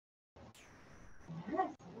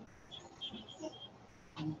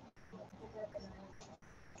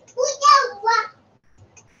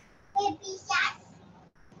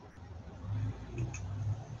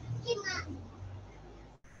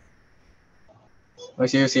Oh,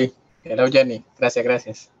 sí, sí. Hello, Jenny. Gracias,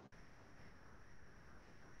 gracias.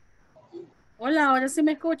 Hola, ahora sí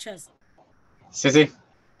me escuchas. Sí, sí.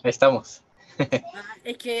 Ahí estamos.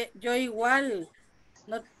 Es que yo igual,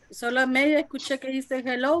 no, solo a medio escuché que dice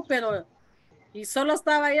hello, pero y solo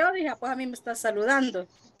estaba yo, dije, pues a mí me está saludando.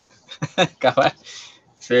 Cabal.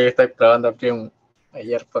 Sí, estoy probando aquí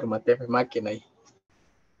ayer formateé mi máquina y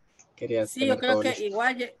quería Sí, yo tener creo todo que listo.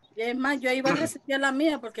 igual, es más, yo iba a resetear la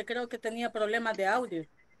mía porque creo que tenía problemas de audio.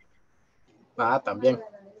 Ah, también.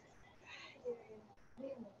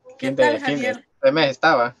 ¿Qué tal, Javier? Este mes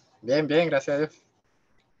estaba. Bien, bien, gracias a Dios.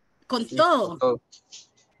 Con Aquí, con todo, todo.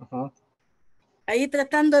 Ajá. ahí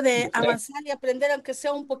tratando ¿Y de usted? avanzar y aprender aunque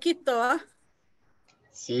sea un poquito, ¿ah?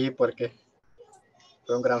 Sí, porque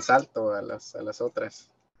fue un gran salto a las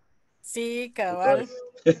otras Sí, tutores. cabal.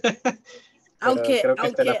 Pero Aunque, creo que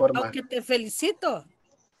esta es la aunque, forma. aunque te felicito.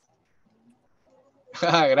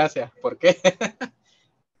 Ah, gracias. ¿Por qué?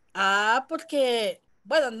 Porque,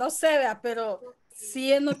 bueno, no sé, vea, pero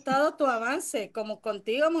sí he notado tu avance. Como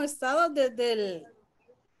contigo hemos estado desde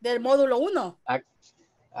del módulo uno.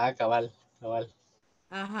 Ah, cabal, cabal.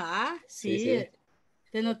 Ajá, Sí, sí, sí.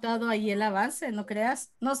 he notado ahí el avance, no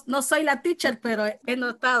creas. No, no soy la teacher, pero he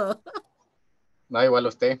notado. No, igual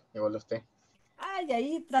usted, igual usted. Ay,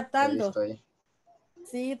 ahí He tratando. visto ahí.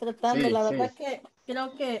 Sí, tratando. Sí, La sí, verdad que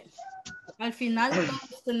creo que al final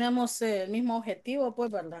todos tenemos el mismo objetivo,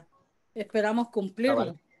 pues, ¿verdad? Esperamos cabal.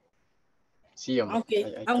 cumplirlo. Sí, hombre, Aunque,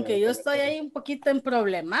 hay aunque yo que estoy meterle. ahí un poquito en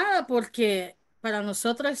problemada porque para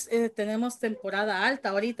nosotros tenemos temporada alta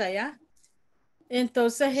ahorita ya.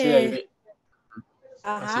 Entonces, Sí, ahí vi,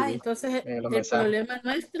 así ajá, vi entonces en los el mensajes. problema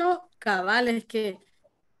nuestro, cabal, es que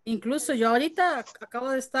incluso yo ahorita acabo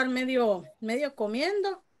de estar medio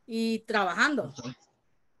comiendo y trabajando. Ujú.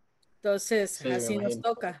 Entonces, Sí, me así nos imagino.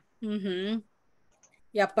 toca. Ujú.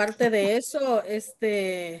 Y aparte de eso,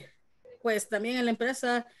 pues también en la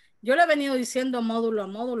empresa, yo le he venido diciendo módulo a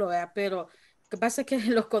módulo, ¿verdad? Pero lo que pasa es que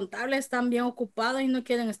los contables están bien ocupados y no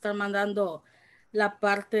quieren estar mandando la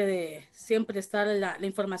parte de siempre estar la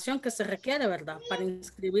información que se requiere, ¿verdad? Para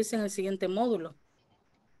inscribirse en el siguiente módulo.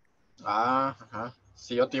 Ah, ajá.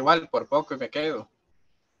 Sí, yo igual, por poco y me quedo.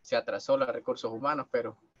 Se atrasó los recursos humanos,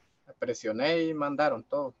 pero presioné y mandaron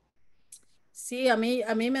todo. Sí, a mí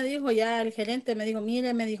me dijo ya el gerente, me dijo,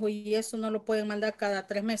 mire, me dijo, y eso no lo pueden mandar cada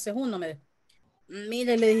 3 meses uno, me dijo.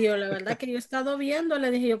 Mire, le dije yo, la verdad que yo he estado viendo,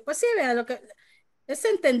 le dije yo, pues sí, vea, lo que es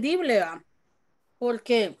entendible, ¿va?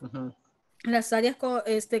 Porque Ujú. las áreas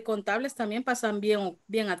contables también pasan bien,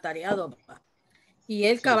 bien atareados, ¿va? Y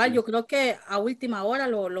el Sí, cabal, sí. yo creo que a última hora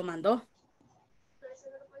lo mandó.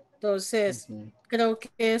 Entonces, Ujú. creo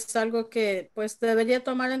que es algo que pues debería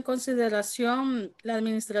tomar en consideración la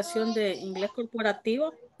administración de inglés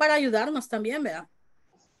corporativo para ayudarnos también, ¿verdad?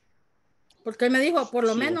 Porque él me dijo, por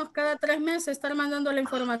lo Sí. menos cada 3 meses estar mandando la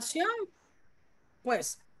información,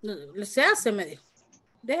 pues se hace, me dijo.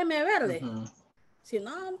 Déjeme verle. Ujú. Si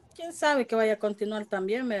no, quién sabe que vaya a continuar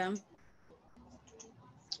también, ¿verdad?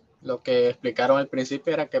 Lo que explicaron al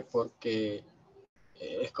principio era que porque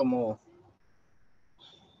es como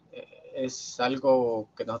es algo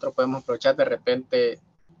que nosotros podemos aprovechar. De repente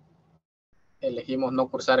elegimos no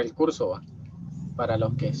cursar el curso, ¿va? Para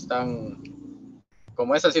los que están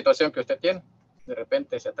como esa situación que usted tiene, de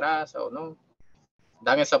repente se atrasa o no,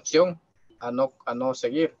 dan esa opción a no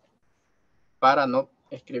seguir para no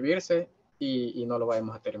escribirse y no lo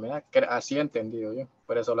vayamos a terminar. Así he entendido yo,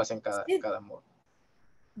 por eso lo hacen Sí, cada modo.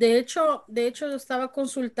 de hecho, yo estaba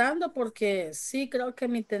consultando porque sí creo que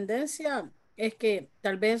mi tendencia es que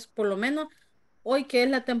tal vez por lo menos hoy que es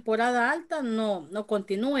la temporada alta no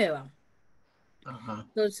continúe, ¿va? Ajá.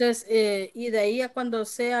 Entonces, y de ahí a cuando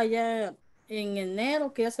sea ya en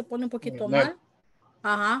enero, que ya se pone un En poquito enero. mal,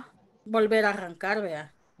 ajá, volver a arrancar,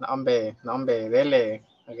 vea. No, hombre, no, hombre, dele,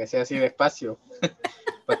 a que sea así despacio,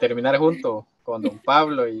 para terminar junto con don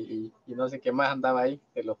Pablo y no sé qué más andaba ahí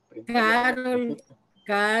de los Carol, principios.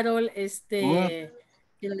 Carol,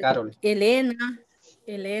 Carol,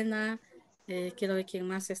 Elena, quiero ver quién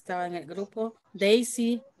más estaba en el grupo,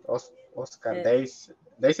 Daisy, Oscar, eh,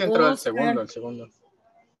 Daisy entró Oscar, el segundo.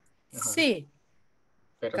 Ajá. sí,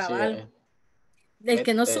 Pero sí, cabal. El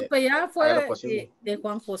que no supe ya haga lo fue posible. de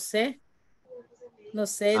Juan José, no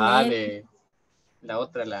sé, Ah, Nelly, de la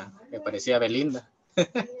otra, la que parecía Belinda.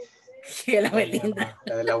 que la ¿Cómo se Belinda. llama?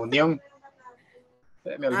 La de la Unión.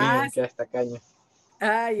 Me Ah, olviden que esta caña.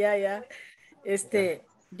 ya, ya.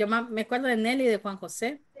 Yo me acuerdo de Nelly y de Juan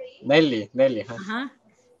José, Nelly, ajá. ajá,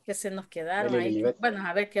 que se nos quedaron Nelly ahí. Lilibet. Bueno,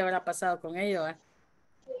 a ver qué habrá pasado con ellos.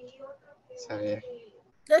 A ver.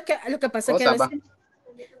 Lo que pasa es que a Cosas, va. veces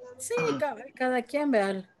Sí, cada quien,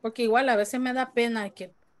 vea, porque igual a veces me da pena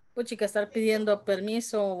que, puchica, estar pidiendo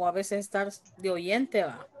permiso o a veces estar de oyente,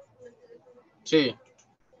 va. Sí,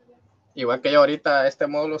 igual que yo ahorita este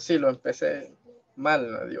módulo sí lo empecé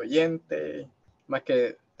mal, ¿no? De oyente, más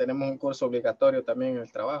que tenemos un curso obligatorio también en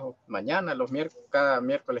el trabajo. Mañana, los miércoles, cada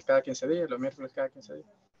miércoles cada 15 días, los miércoles cada 15 días,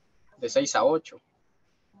 de 6 a 8.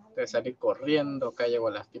 De salir corriendo, acá llego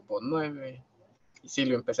a las tipo 9. Y sí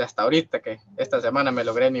lo empecé hasta ahorita, que esta semana me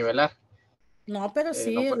logré nivelar. No, pero No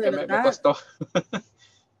sí, porque me costó.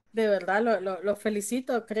 de verdad, lo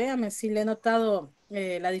felicito, créame, sí le he notado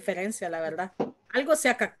la diferencia, la verdad. Algo se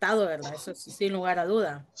ha captado, ¿verdad? Eso sí, sin lugar a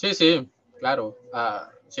duda. Sí, sí, claro.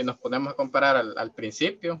 Si nos ponemos a comparar al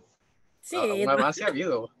principio, Sí, un avance ha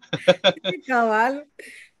habido. cabal,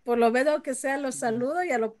 por lo menos que sea los saludos,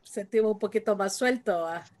 ya lo sentimos un poquito más suelto,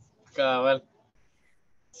 ¿va? Cabal.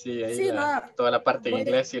 Sí, ahí Sí, no, toda la parte en voy,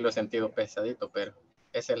 inglés sí lo he sentido pesadito, pero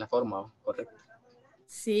esa es la forma correcta.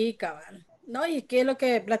 sí, cabal. No, y qué es lo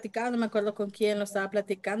que platicaba, no me acuerdo con quién lo estaba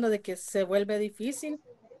platicando, de que se vuelve difícil,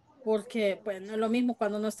 porque pues no es lo mismo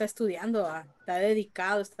cuando uno está estudiando, ¿va? Está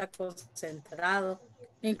dedicado, está concentrado.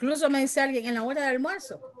 Incluso me dice alguien en la hora de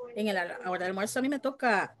almuerzo, la hora de almuerzo a mí me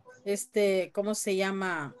toca, ¿cómo se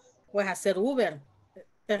llama? Pues hacer Uber.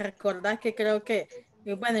 Te recordás que creo que,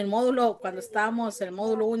 bueno, el módulo, cuando estábamos el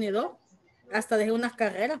módulo 1 y 2 hasta dejé unas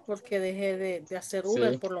carreras porque dejé de hacer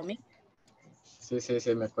Uber Sí, por lo mismo.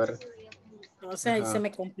 sí, me acuerdo. O sea, ahí se Ajá.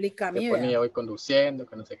 me complica a Te mí, vea. ponía hoy conduciendo,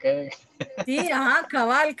 que no sé qué. Sí, ajá,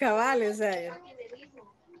 cabal, o sea,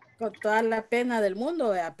 con toda la pena del mundo,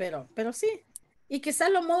 vea, pero sí. Y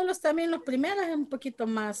quizás los módulos también, los primeros es un poquito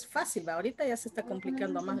más fácil, va. Ahorita ya se está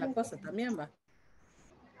complicando más la cosa también, va.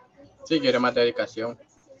 Sí, quiere más dedicación.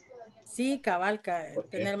 Sí, cabal,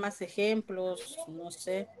 Porque tener más ejemplos, no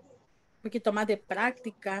sé, un poquito más de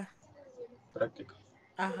práctica. práctico.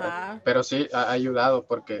 Ajá. Pero sí ha ayudado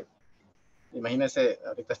porque, imagínense,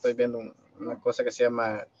 ahorita estoy viendo una cosa que se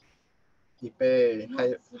llama IP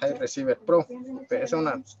High Receiver Pro. Es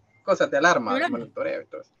una cosa de alarma, de Programa. monitoreo y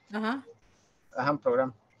todo eso. Ajá. Ajá, un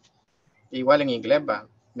programa. Igual en inglés va.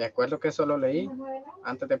 Me acuerdo que eso lo leí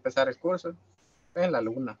antes de empezar el curso en la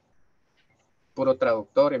luna. Puro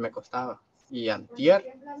traductor y me costaba. Y antier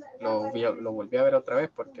lo volví a ver otra vez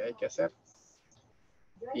porque hay que hacer.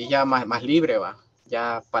 Y ya más libre va.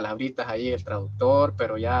 Ya palabritas ahí el traductor,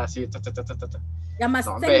 pero ya así. Ya más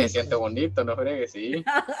No, hombre, se siente técnico. bonito, no fregue, sí.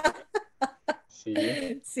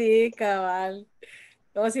 Sí. Sí, cabal.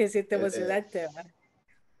 No, sí, sí, te Eh, eh, emocionante, ¿va?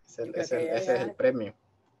 Yo creo que ese es el premio.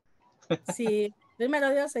 sí, primero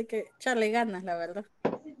Dios hay que echarle ganas, la verdad.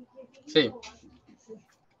 Sí,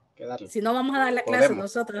 que darle. Si no, vamos a dar la clase Podemos.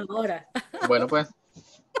 nosotros ahora. Bueno, pues.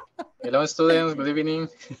 Hello, students. Good evening.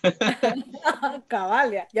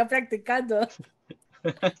 Cabal, ya practicando.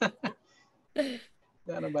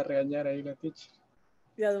 Ya nos va a regañar ahí la teacher.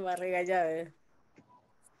 Ya nos va a regañar, ¿eh?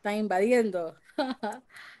 Están invadiendo.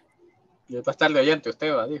 Y va a estar de oyente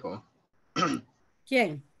usted, va, dijo.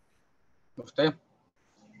 ¿Quién? Usted.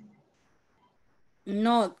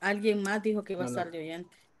 No, alguien más dijo que iba a No, no. estar de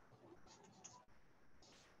oyente.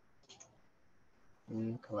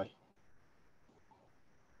 Cabal.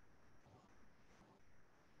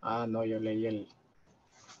 Ah, no, yo leí el.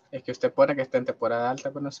 Es que usted pone que está en temporada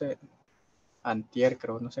alta, pues no sé. Antier,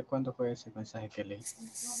 creo, no sé cuándo fue ese mensaje que leí.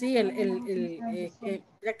 Sí,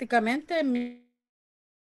 prácticamente mi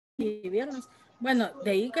viernes. Bueno,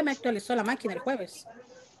 de ahí que me actualizó la máquina el jueves.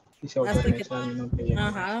 Y se volvió a Hasta que, reiniciar y no pedí.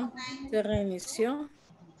 ajá, se reinició.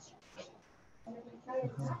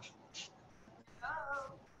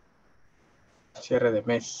 Cierre de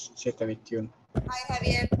mes, 7/21. Hi,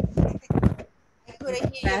 Javier. I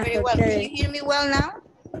couldn't hear you That's very well. Can you okay. hear me well now?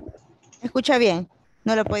 ¿Escucha bien?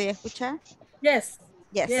 ¿No lo podía escuchar? Yes,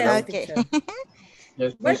 Yes, yes, Hello. okay. teacher.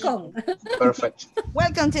 Yes, miss. Welcome. Perfect.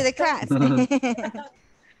 Welcome to the class.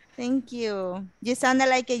 Thank you. You sounded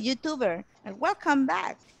like a YouTuber. Welcome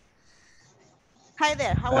back. Hi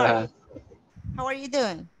there. How are you? How are you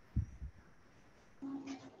doing?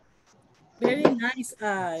 Very nice.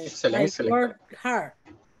 Excellent, I excellent. worked hard.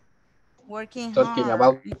 Working Talking hard.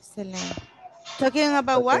 about Excellent. Talking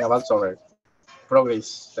about what? our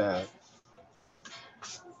progress,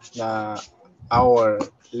 our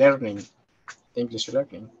learning, English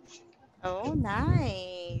learning, Oh,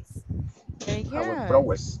 nice. Very our good.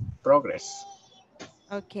 progress.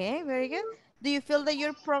 Okay, very good. Do you feel that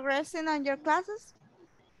you're progressing on your classes?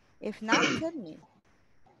 If not, tell me.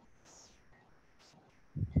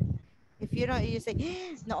 If you don't, you say,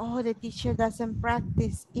 no, the teacher doesn't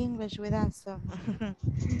practice English with us. So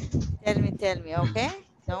tell me, okay?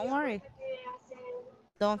 Don't worry.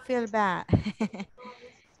 Don't feel bad.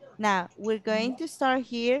 Now, we're going to start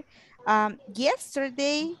here.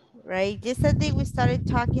 Yesterday, right? Yesterday, we started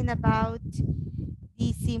talking about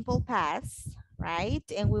the simple past, right?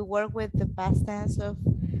 And we work with the past tense of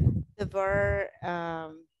the verb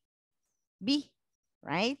be,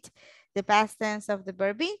 right? The past tense of the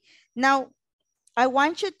verb be. Now, I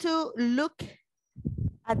want you to look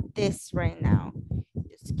at this right now.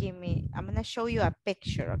 Just give me, I'm gonna show you a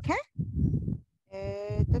picture, okay?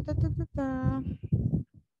 Da, da, da, da, da.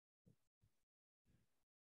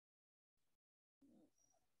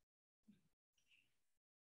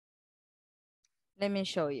 Let me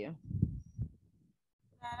show you.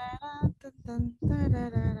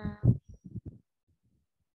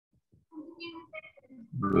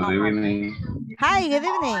 Good evening. Hi, good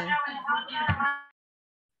evening.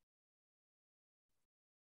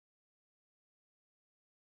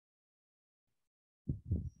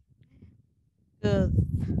 Good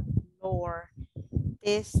Lord.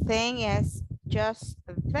 This thing is just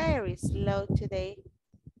very slow today,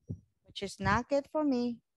 which is not good for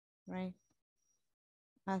me, right?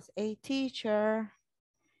 As a teacher,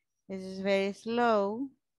 this is very slow.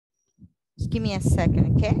 Just give me a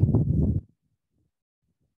second, okay?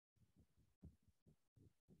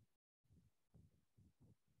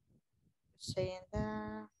 Saying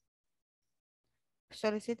that.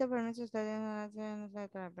 Solicito permiso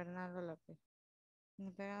Bernardo López.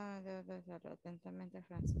 Atentamente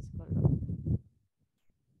Francisco López.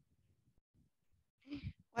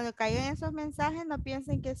 Cuando caigan esos mensajes, no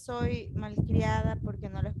piensen que soy malcriada porque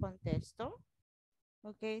no les contesto,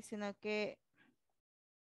 ok, sino que,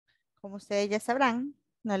 como ustedes ya sabrán,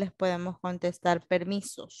 no les podemos contestar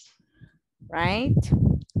permisos, right?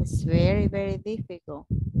 It's very, very difficult.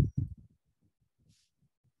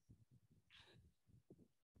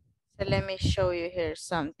 So let me show you here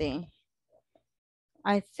something.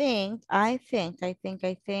 I think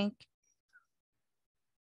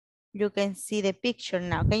you can see the picture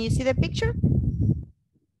now. Can you see the picture?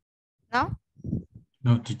 No?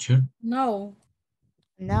 No, teacher. No.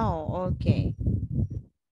 No, okay.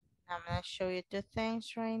 I'm gonna show you two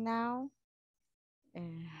things right now.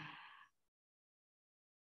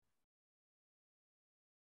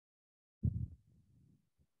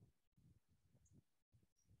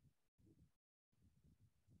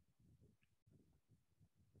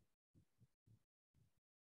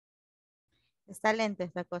 Está lenta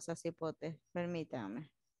esta cosa, cipote. Permítame.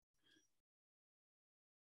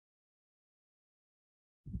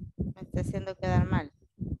 Me está haciendo quedar mal.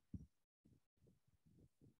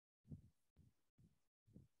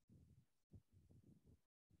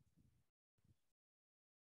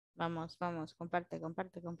 Vamos, vamos, comparte,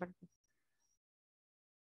 comparte, comparte.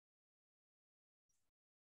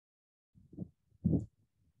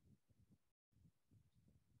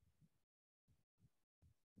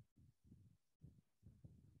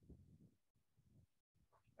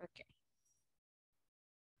 Okay.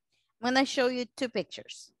 I'm going to show you two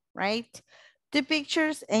pictures, right? Two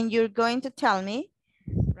pictures, and you're going to tell me,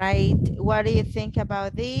 right? What do you think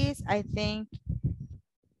about this? I think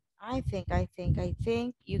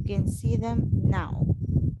you can see them now.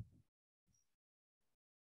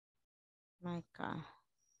 My God.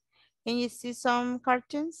 Can you see some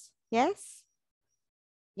cartoons? Yes?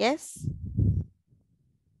 Yes?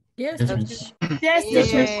 Yes, Yes, teacher. miss. Yes, Yes,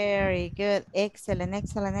 teacher. miss. Very good. Excellent,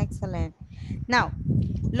 excellent, excellent. Now,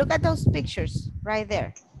 look at those pictures right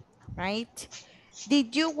there, right?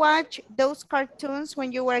 Did you watch those cartoons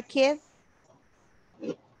when you were a kid?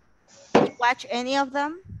 Did you watch any of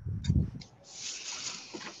them?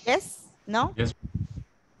 Yes? No? Yes.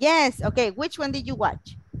 Yes. Okay. Which one did you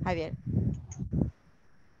watch, Javier?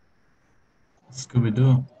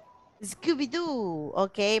 Scooby-Doo. Scooby-Doo.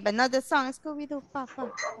 Okay, but not the song Scooby-Doo.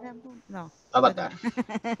 Papa. No. Avatar.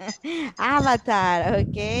 Avatar.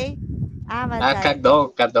 Okay. Ah, Avatar. cat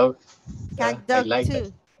dog, cat dog. Cat I dog like that.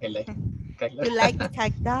 too. I like cat dog. You like the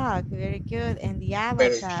cat dog. Very good. And the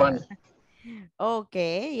Very Avatar. funny.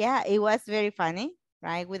 Okay, yeah, it was very funny,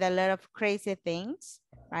 right? With a lot of crazy things,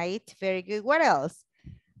 right? Very good. What else?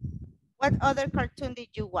 What other cartoon did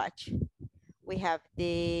you watch? We have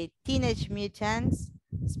the Teenage Mutants,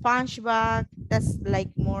 SpongeBob, that's like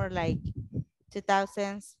more like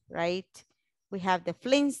 2000s, right? We have the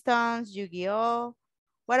Flintstones, Yu-Gi-Oh!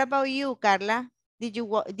 What about you, Carla? Did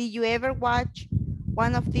you ever watch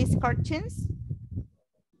one of these cartoons?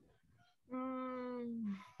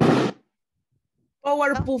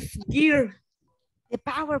 Powerpuff Gear. The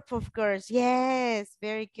Powerpuff Girls. Yes,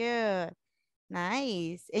 very good.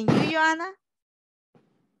 Nice. And you, Joanna?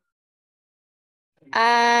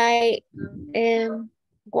 I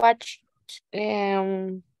watched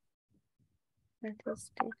what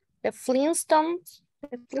is it? The Flintstones.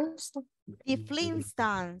 The Flintstones. The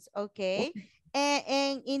Flintstones, okay.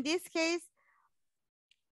 And in this case,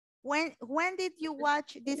 when did you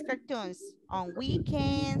watch these cartoons? On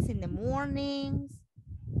weekends, in the mornings?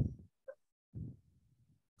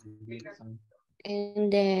 In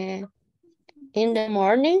the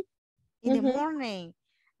morning. In the morning.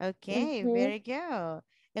 Okay, Mhm. very good.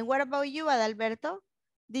 And what about you, Adalberto?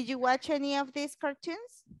 Did you watch any of these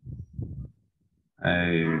cartoons?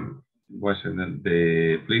 I watched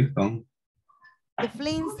the Flintstones. The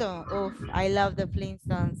Flintstones. Oh, I love the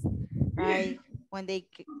Flintstones. Right? When they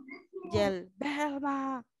yell,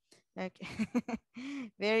 Belma. Okay.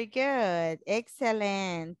 Very good.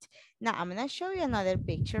 Excellent. Now I'm gonna show you another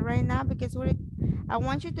picture right now because I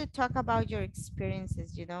want you to talk about your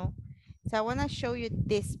experiences, you know. So I want to show you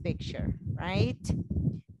this picture, right?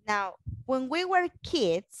 Now, when we were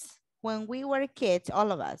kids,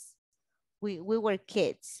 all of us, we were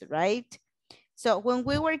kids, right? So when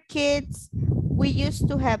we were kids, we used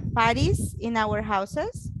to have parties in our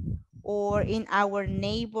houses or in our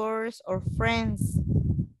neighbors or friends'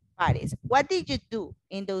 parties. What did you do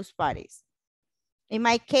in those parties? In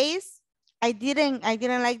my case, I didn't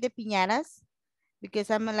like the piñatas because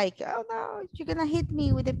I'm like, oh no, you're gonna hit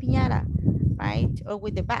me with the piñata, right? Or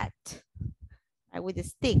with the bat, right? With the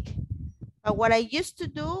stick. But what I used to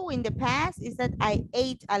do in the past is that I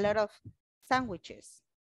ate a lot of sandwiches,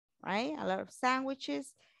 right? A lot of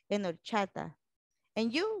sandwiches and horchata.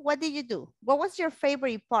 And you, what did you do? What was your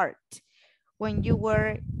favorite part when you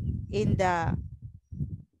were in a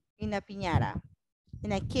piñata,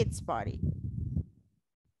 in a kid's party?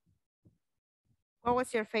 What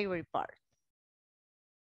was your favorite part?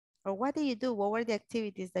 Or what did you do? What were the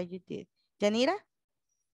activities that you did? Janira?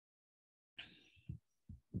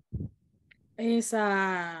 Is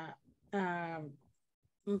how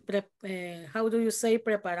do you say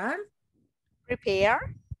preparar?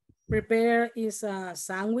 Prepare. Prepare is a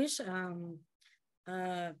sandwich.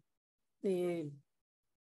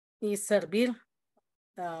 Y servir.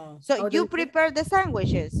 So you prepare the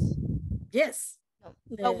sandwiches? Yes.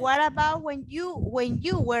 But what about when you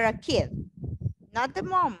were a kid? Not the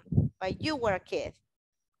mom, but you were a kid.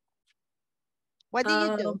 What do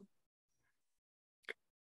you do?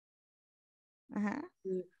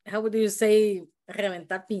 How do you say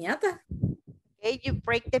reventar piñata? Okay, you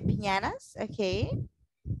break the piñatas. Okay,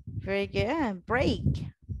 very good. Break.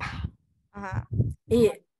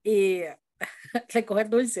 Y recoger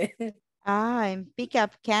dulce. And pick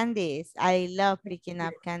up candies. I love picking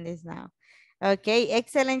up candies now. Okay,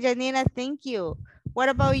 excellent, Janina. Thank you. What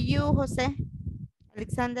about you, Jose?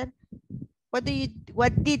 Alexander? What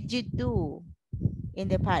did you do in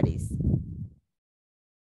the parties?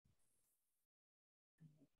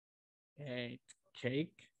 Ate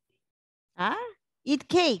cake. Eat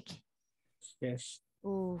cake. Yes.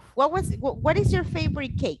 Ooh, what is your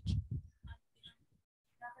favorite cake?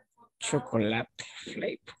 Chocolate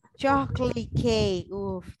flavor. Chocolate cake.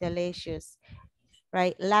 Ooh, delicious.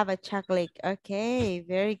 Right, lava chocolate. Okay,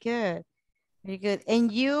 very good. Very good.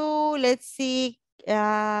 And you, let's see,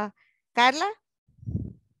 Carla?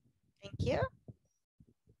 Thank you.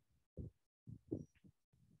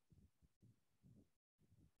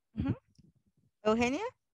 Eugenia?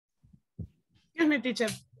 Excuse me, teacher.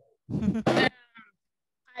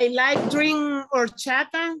 I like drink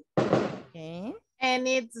horchata. Okay. And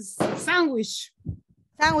it's sandwich.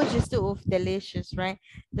 Sandwiches too, oof, delicious, right?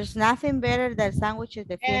 There's nothing better than sandwiches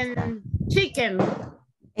de fiesta. And chicken.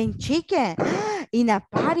 And chicken in a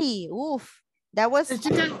party, oof. That was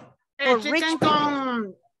chicken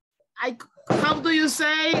con, how do you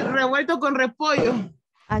say revuelto con repollo?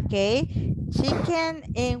 Okay, chicken,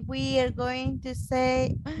 and we are going to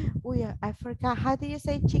say, oh yeah, I forgot. How do you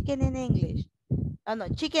say chicken in English? Oh no,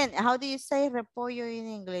 chicken. How do you say repollo in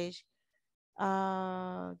English?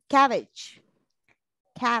 Cabbage.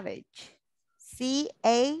 Cabbage. C-A-B-B-A-C-A-B-B-A-G-E.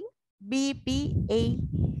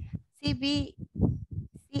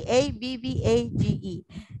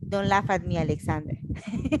 Don't laugh at me, Alexander.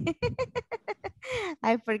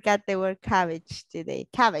 I forgot the word cabbage today.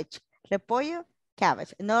 Cabbage. Repollo,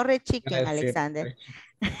 cabbage. No red chicken, Alexander.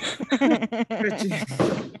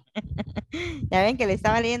 Ya ven que le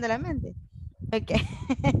estaba leyendo la mente. Okay.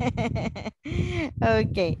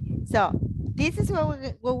 Okay. So this is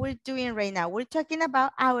what we're doing right now. We're talking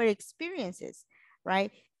about our experiences,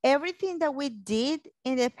 right? Everything that we did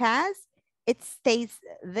in the past, it stays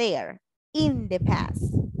there in the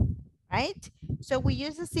past, right? So we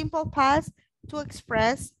use the simple past to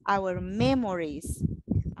express our memories,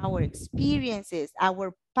 our experiences,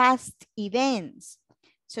 our past events.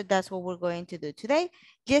 So that's what we're going to do today.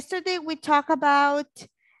 Yesterday, we talked about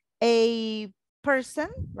a person,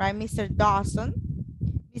 right, Mr. Dawson.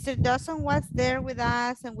 Mr. Dawson was there with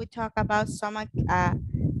us and we talked about some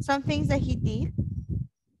things that he did.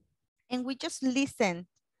 And we just listened,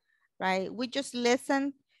 right? We just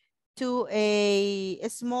listened to a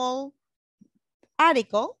small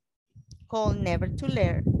article called Never Too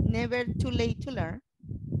Late to Learn.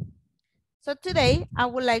 So today I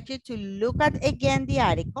would like you to look at again the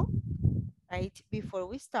article, right? Before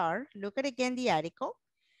we start, look at again the article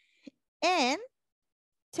and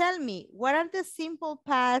tell me what are the simple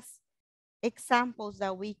past examples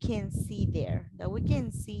that we can see there, that we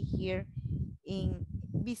can see here in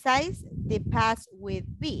besides the past with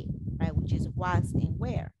be, right? Which is was and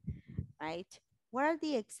where, right? What are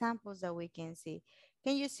the examples that we can see?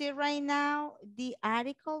 Can you see right now the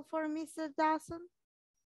article for Mr. Dawson?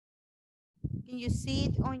 Can you see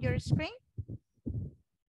it on your screen?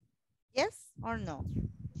 Yes or no?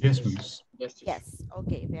 Yes, miss. Yes. Yes,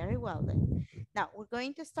 okay, very well then. Now we're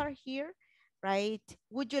going to start here, right?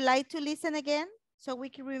 Would you like to listen again so we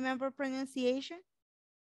can remember pronunciation?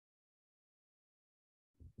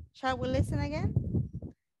 Shall we listen again?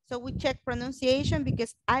 So we check pronunciation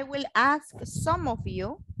because I will ask some of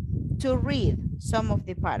you to read some of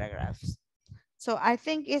the paragraphs. So I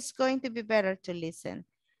think it's going to be better to listen.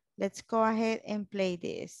 Let's go ahead and play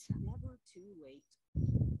this. Never too late.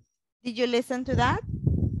 Did you listen to that?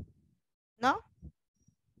 No?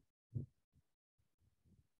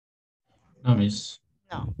 No, miss.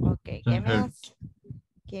 No, okay, Don't hurt.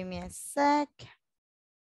 give me a sec.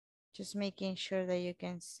 Just making sure that you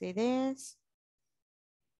can see this.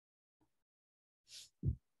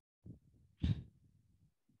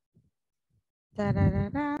 To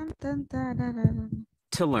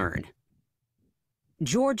learn.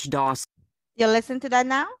 George Dawson. You listen to that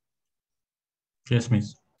now? Yes,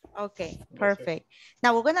 miss. Okay, perfect.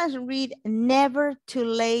 Now we're gonna read Never Too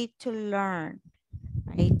Late to Learn.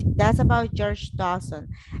 Right? That's about George Dawson.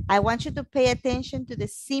 I want you to pay attention to the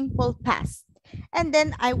simple past. And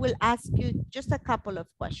then I will ask you just a couple of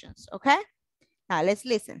questions, okay? Now let's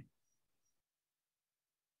listen.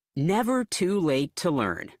 Never too late to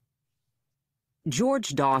learn.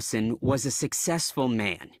 George Dawson was a successful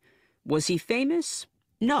man. Was he famous?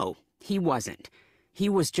 No, he wasn't. He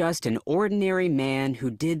was just an ordinary man who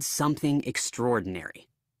did something extraordinary.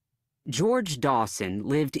 George Dawson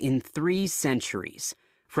lived in 3 centuries,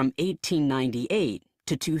 from 1898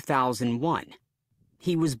 to 2001.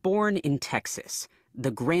 He was born in Texas, the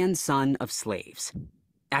grandson of slaves.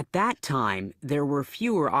 At that time, there were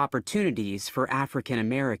fewer opportunities for African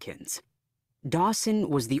Americans. Dawson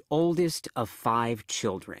was the oldest of 5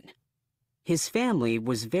 children. His family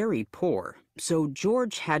was very poor, so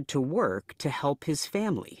George had to work to help his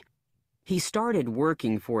family. He started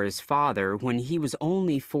working for his father when he was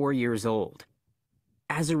only 4 years old.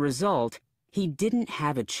 As a result, he didn't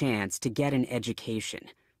have a chance to get an education.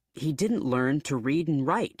 He didn't learn to read and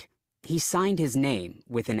write. He signed his name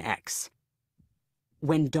with an X.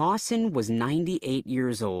 When Dawson was 98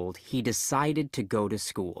 years old, he decided to go to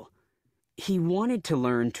school. He wanted to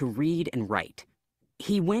learn to read and write.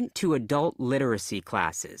 He went to adult literacy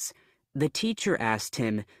classes. The teacher asked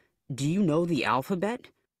him, "Do you know the alphabet?"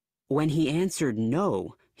 When he answered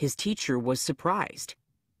no, his teacher was surprised.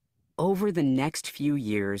 Over the next few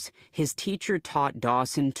years, his teacher taught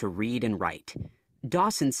Dawson to read and write.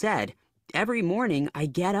 Dawson said, "Every morning I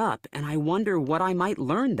get up and I wonder what I might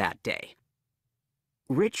learn that day."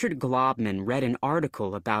 Richard Globman read an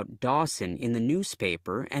article about Dawson in the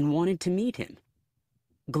newspaper and wanted to meet him.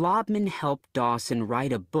 Globman helped Dawson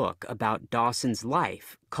write a book about Dawson's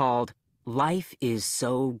life called Life is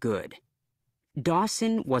So Good.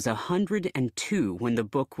 Dawson was 102 when the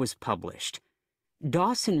book was published.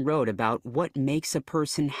 Dawson wrote about what makes a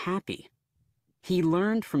person happy. He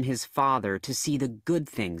learned from his father to see the good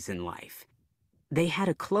things in life. They had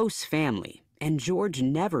a close family, and George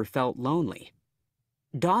never felt lonely.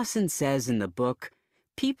 Dawson says in the book,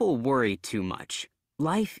 "People worry too much.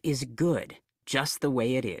 Life is good, just the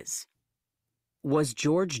way it is." Was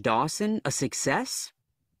George Dawson a success?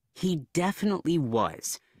 He definitely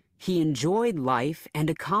was. He enjoyed life and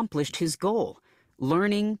accomplished his goal,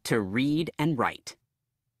 learning to read and write.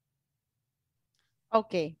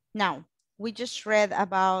 Okay, now we just read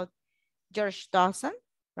about George Dawson,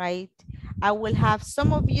 right? I will have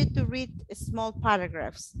some of you to read small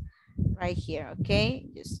paragraphs right here, okay?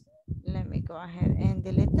 Just let me go ahead and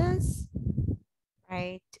delete this.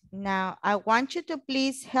 Right, now I want you to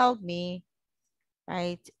please help me,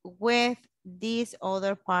 right, with this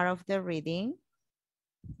other part of the reading,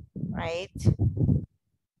 right?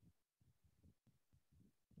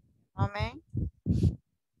 Moment.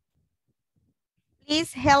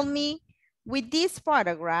 Please help me with this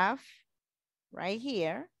paragraph right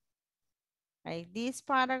here. Right, this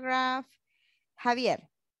paragraph. Javier,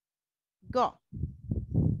 go.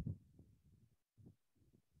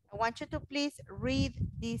 I want you to please read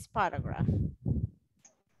this paragraph.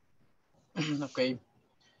 Okay.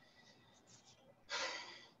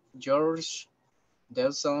 George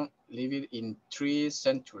Delson lived in 3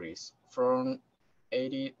 centuries from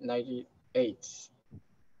 1898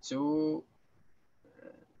 to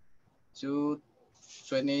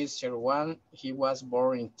 2001. He was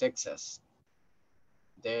born in Texas,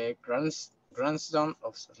 the grandson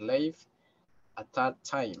of slave. At that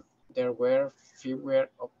time, there were fewer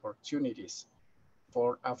opportunities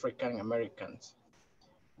for African Americans.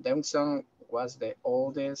 Delson was the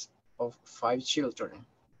oldest of 5 children.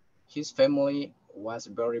 His family was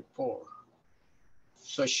very poor,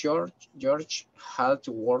 so George had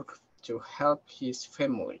to work to help his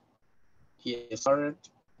family. He started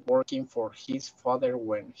working for his father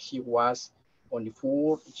when he was only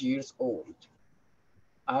 4 years old.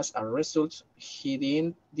 As a result, he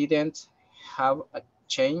didn't have a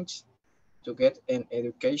chance to get an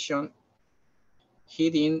education. He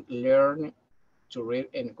didn't learn to read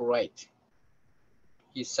and write.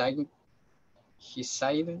 He signed his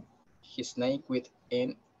name with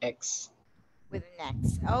an X. With an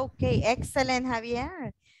X. Okay, excellent,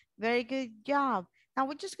 Javier. Very good job. Now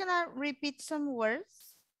we're just gonna repeat some words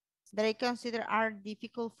that I consider are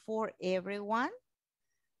difficult for everyone,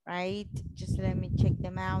 right? Just let me check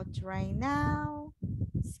them out right now.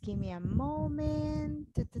 Just give me a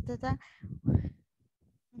moment. Mhm.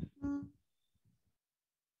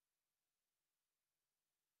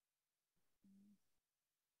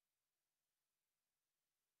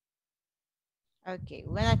 Okay,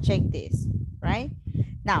 we're gonna check this, right?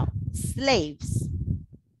 Now, slaves.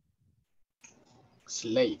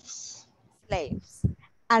 Slaves. Slaves.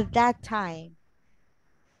 At that time.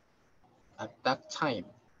 At that time.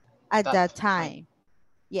 At that time.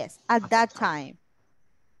 Yes, at that time.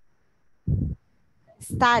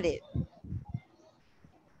 Started.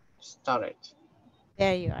 Started.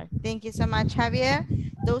 There you are. Thank you so much, Javier.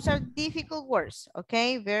 Those are difficult words.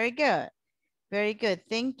 Okay, very good. Very good.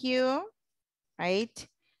 Thank you. Right.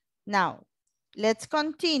 Now, let's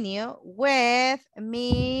continue with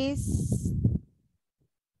Miss.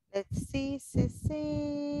 Let's see.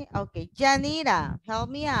 Okay, Janira, help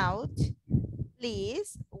me out,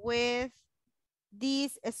 please, with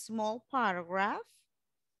this small paragraph.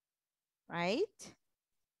 Right.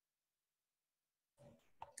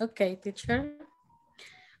 Okay, teacher.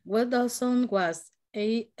 Well, Dawson was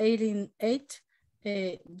 88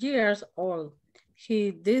 years old.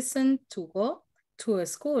 He didn't to go to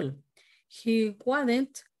school. He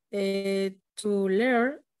wanted to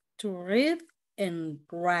learn to read and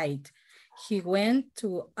write. He went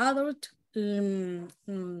to adult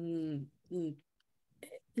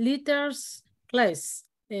letters class.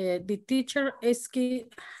 The teacher asked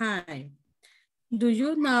him, "Do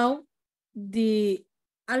you know the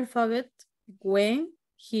alphabet?" When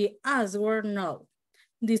he answered no,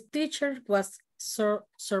 the teacher was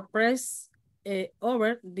surprised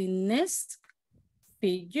over the next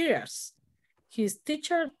few years. His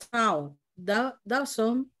teacher taught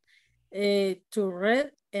Dawson to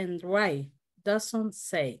read and write. Dawson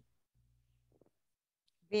said.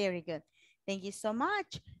 Very good. Thank you so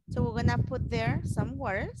much. So we're gonna put there some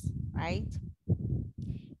words, right?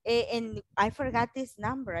 And I forgot this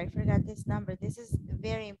number. This is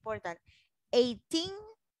very important.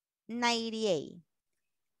 1898.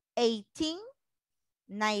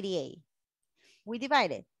 1898. We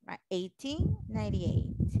divided, right?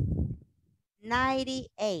 1898.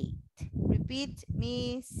 98. Repeat,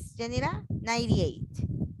 Miss Janira. 98.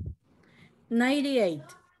 98.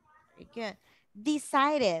 Very good.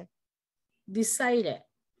 Decided. Decided.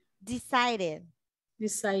 Decided.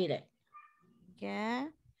 Decided. Yeah.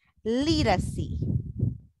 Literacy.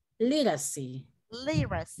 Literacy.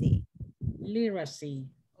 Literacy. Literacy.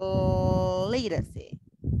 Literacy.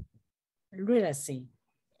 Literacy.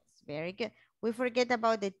 Yes, very good. We forget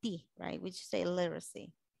about the T, right? We just say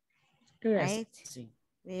literacy. Literacy. Right?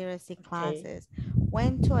 Literacy classes.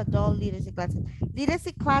 Went to adult literacy classes.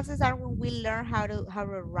 Literacy classes are when we learn how to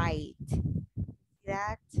write.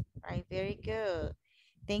 That, right? Very good.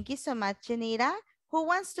 Thank you so much, Janita. Who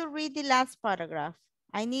wants to read the last paragraph?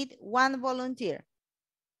 I need one volunteer.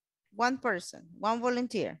 One person, one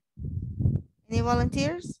volunteer. Any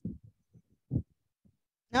volunteers?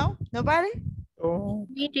 No? Nobody? Oh.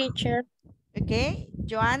 Me, teacher. Okay,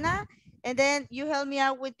 Joanna. And then you help me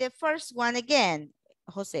out with the first one again,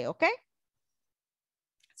 Jose, okay?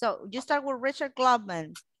 So you start with Richard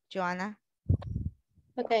Globman, Joanna.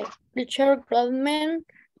 Okay. Richard Goldman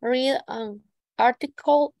read an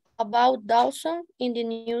article about Dawson in the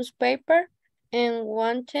newspaper and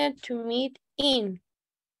wanted to meet in.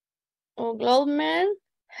 Goldman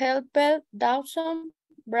helped Dawson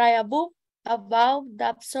write a book about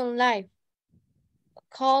Dawson's life.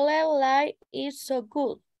 College life is so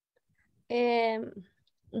good.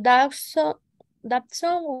 Dawson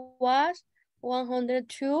was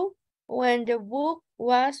 102 when the book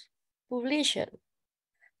was published.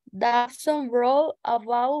 Dawson wrote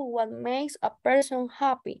about what makes a person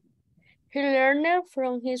happy. He learned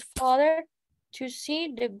from his father to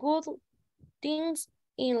see the good things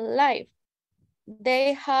in life.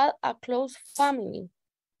 They had a close family,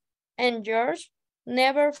 and George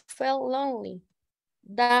never felt lonely.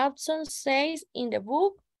 Dawson says in the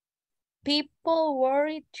book, people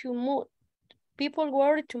worry too much. People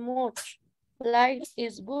worry too much. Life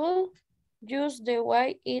is good just the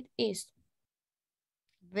way it is.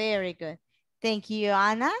 Very good. Thank you,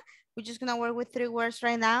 Anna. We're just gonna work with 3 words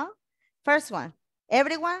right now. First one,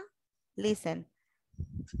 everyone, listen.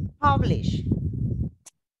 Publish.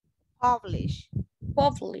 Publish.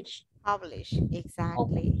 Publish. Publish,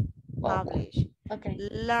 exactly. Publish. Okay.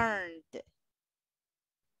 Learned.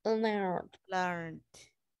 Learned. Learned.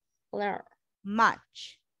 Learn.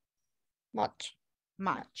 Much. Much.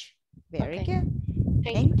 Much. Very Okay. good.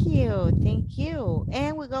 Thank you. Thank you.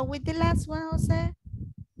 And we go with the last one, Jose.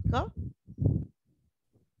 Go.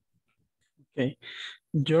 Okay.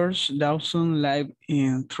 George Dawson lived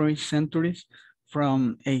in 3 centuries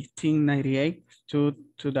from 1898 to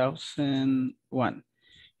 2001.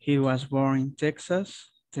 He was born in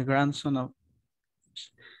Texas, the grandson of.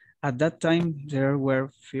 At that time, there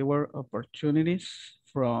were fewer opportunities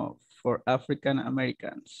for African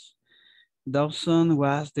Americans. Dawson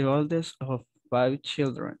was the oldest of 5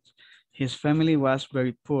 children. His family was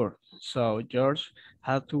very poor, so George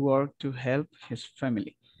had to work to help his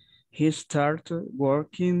family. He started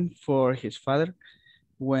working for his father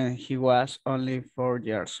when he was only 4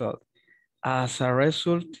 years old. As a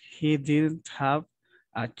result, he didn't have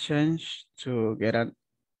a chance to get an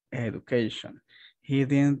education. He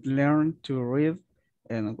didn't learn to read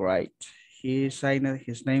and write. He signed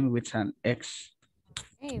his name with an X.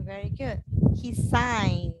 Hey, very good. He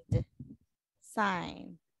signed.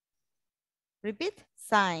 Signed. Repeat.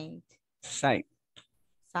 Signed. Signed.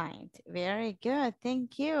 Signed. Very good.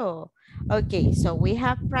 Thank you. Okay, so we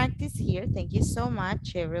have practice here. Thank you so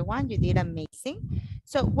much, everyone. You did amazing.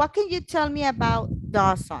 So what can you tell me about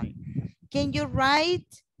Dawson? Can you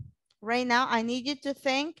write right now? I need you to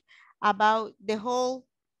think about the whole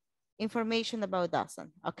information about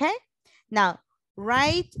Dawson, okay? Now,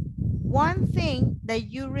 write one thing that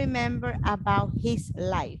you remember about his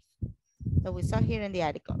life that we saw here in the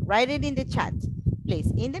article. Write it in the chat, please.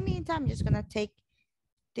 In the meantime, I'm just gonna take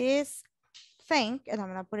this thing and I'm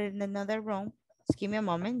gonna put it in another room. Just give me a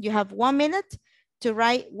moment. You have 1 minute to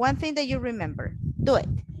write one thing that you remember. Do it.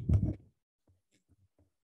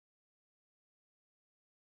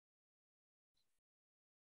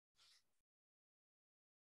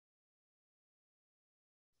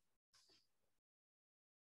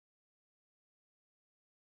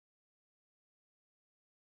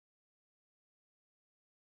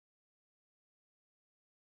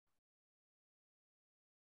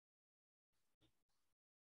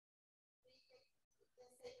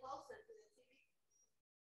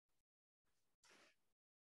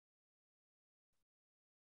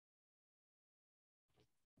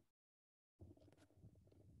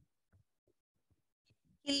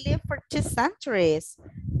 He lived for 2 centuries,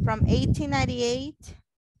 from 1898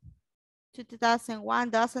 to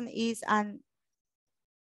 2001. Dawson is an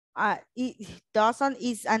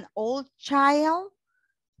old child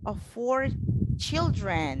of 4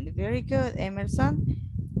 children. Very good, Emerson.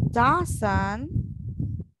 Dawson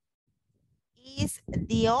is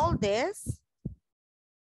the oldest,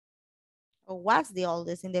 or was the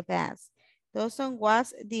oldest in the past. Dawson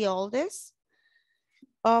was the oldest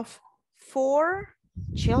of 4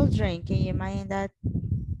 children. Can you imagine that?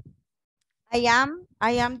 I am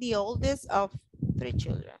the oldest of 3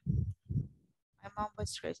 children. My mom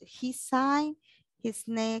was crazy. He signed his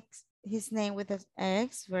name with an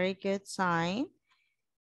X. Very good sign.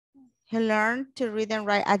 He learned to read and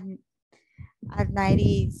write at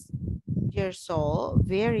 90 years old.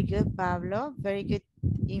 Very good, Pablo. Very good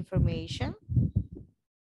information.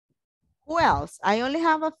 Who else? I only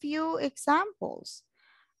have a few examples.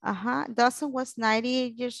 Dawson was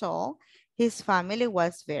 98 years old. His family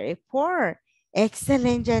was very poor.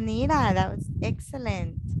 Excellent, Janira. That was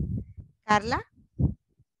excellent. Carla,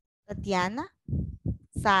 Tatiana,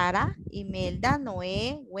 Sara, Imelda,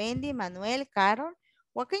 Noé, Wendy, Manuel, Carol.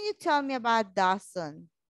 What can you tell me about Dawson?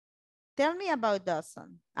 Tell me about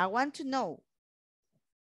Dawson. I want to know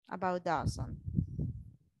about Dawson.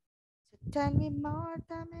 So tell me more,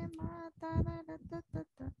 tell me more. Da, da, da, da, da,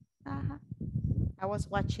 da. I was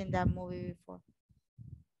watching that movie before.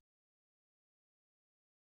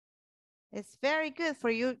 It's very good for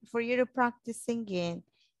you to practice singing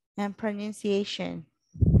and pronunciation.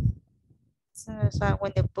 So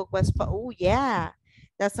when the book was, oh yeah,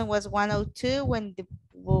 Dawson was 102 when the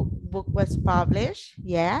book was published.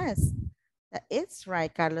 Yes, that is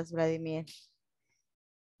right, Carlos Vladimir.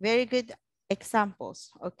 Very good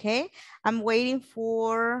examples, okay? I'm waiting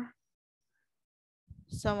for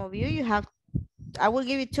some of you. You have, I will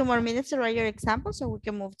give you 2 more minutes to write your example so we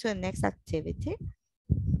can move to the next activity.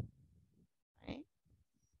 Okay.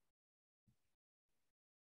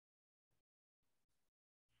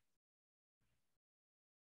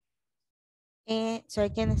 And so I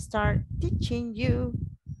can start teaching you.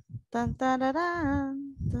 Dun, dun, dun,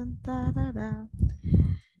 dun, dun, dun, dun, dun.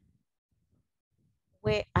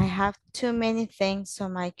 Wait, I have too many things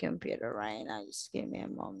on my computer right now. Just give me a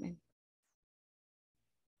moment.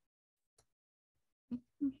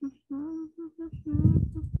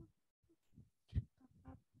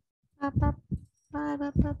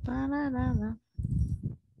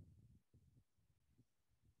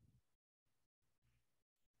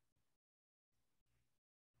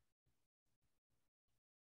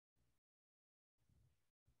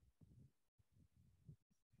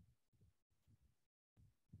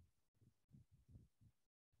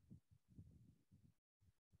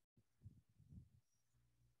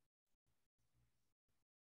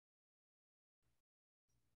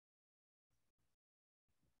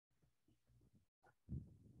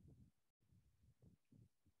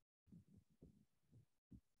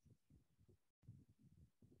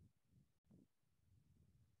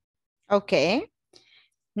 Okay,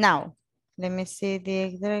 now let me see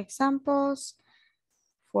the other examples.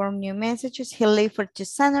 Form new messages. He lived for 2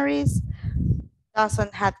 salaries.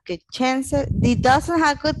 Doesn't have good chances. Doesn't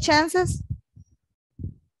have good chances?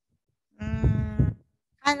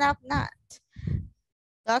 Kind of not.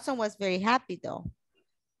 Dawson was very happy though.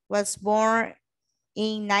 Was born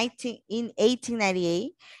in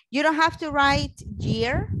 1898. You don't have to write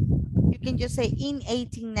year. You can just say in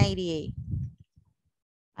 1898.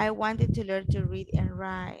 I wanted to learn to read and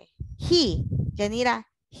write. He, Janira,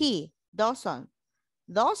 he, Dawson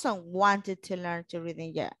wanted to learn to read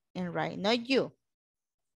and write, not you,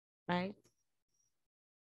 right?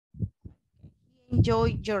 He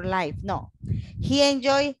enjoyed your life. No, he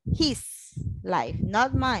enjoyed his life,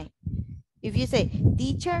 not mine. If you say,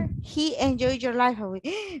 teacher, he enjoyed your life.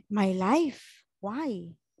 My life, why?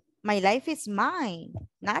 My life is mine,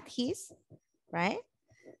 not his, right?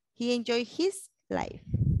 He enjoyed his life.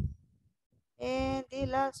 And the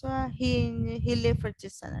last one, he lived for 2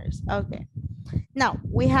 summers. Okay. Now,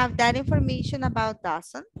 we have that information about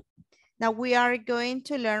Dawson. Now, we are going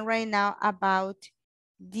to learn right now about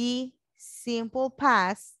the simple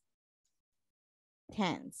past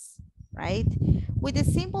tense, right? With the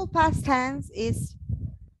simple past tense is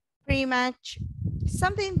pretty much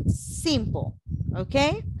something simple,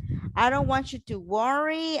 okay? I don't want you to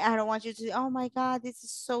worry. I don't want you to, oh my God, this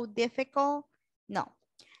is so difficult. No.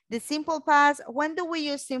 The simple past, when do we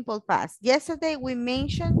use simple past? Yesterday we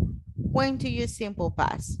mentioned when to use simple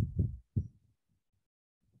past.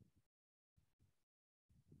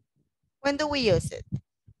 When do we use it?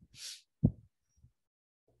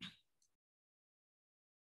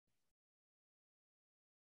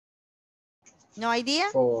 No idea?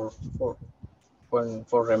 For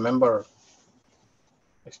remember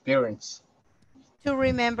experience. To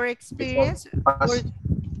remember experience?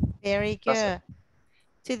 Very good.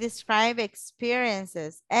 To describe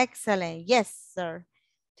experiences. Excellent. Yes, sir.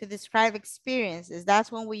 To describe experiences.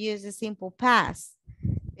 That's when we use the simple past.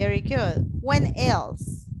 Very good. When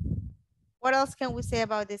else? What else can we say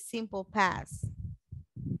about the simple past?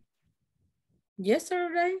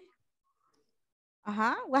 Yesterday.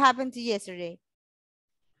 What happened to yesterday?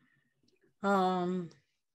 I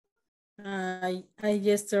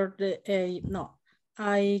yesterday, no,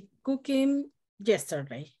 I cooking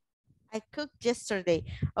yesterday. I cooked yesterday.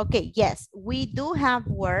 Okay, yes, we do have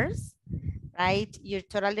words, right? You're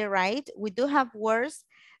totally right. We do have words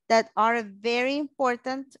that are very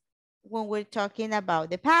important when we're talking about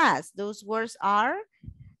the past. Those words are,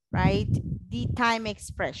 right, the time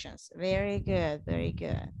expressions. Very good, very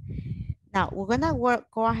good. Now, we're gonna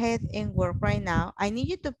go ahead and work right now. I need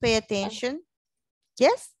you to pay attention.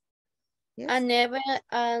 Yes? Yes. And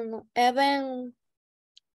even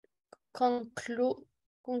concluido.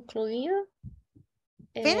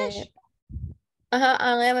 Finish?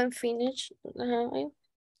 I haven't finished.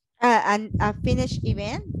 And a finished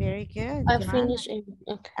event. Very good. I Johanna. finished it.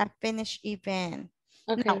 Okay. A finished event.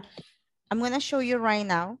 Okay. Now, I'm going to show you right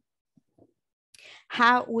now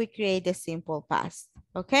how we create the simple past.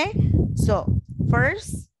 Okay. So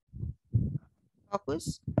first,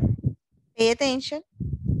 focus, pay attention,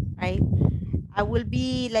 right? I will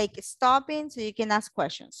be like stopping so you can ask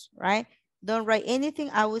questions, right? Don't write anything.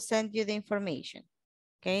 I will send you the information.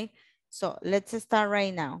 Okay. So let's start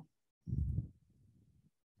right now.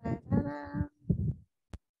 Ta-da-da.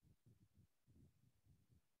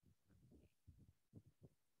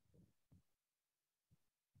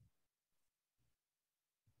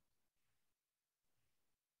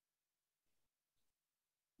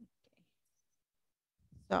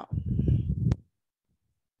 So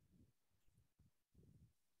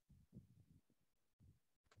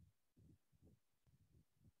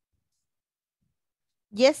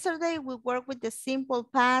yesterday we worked with the simple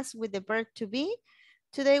past with the verb to be.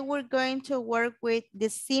 Today we're going to work with the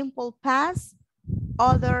simple past,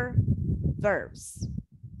 other verbs,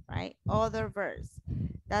 right? Other verbs.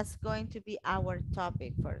 That's going to be our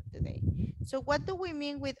topic for today. So what do we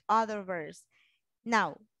mean with other verbs?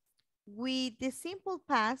 Now, with the simple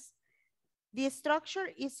past, the structure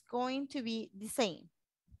is going to be the same,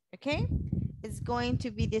 okay? It's going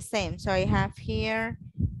to be the same. So I have here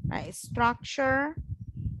a structure.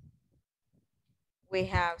 We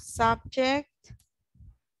have subject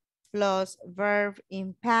plus verb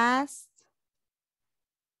in past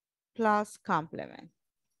plus complement.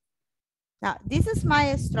 Now, this is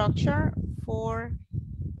my structure for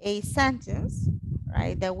a sentence,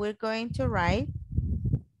 right, that we're going to write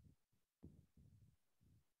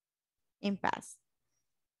in past.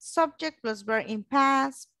 Subject plus verb in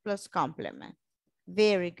past plus complement.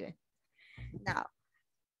 Very good. Now,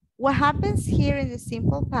 what happens here in the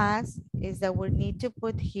simple past is that we need to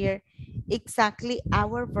put here exactly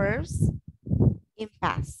our verbs in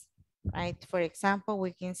past, right? For example,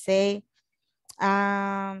 we can say,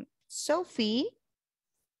 Sophie,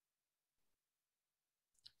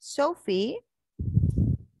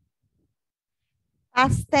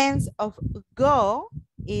 past tense of go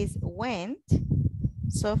is went.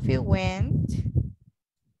 Sophie went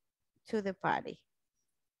to the party.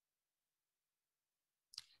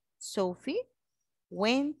 Sophie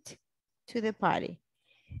went to the party.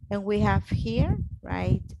 And we have here,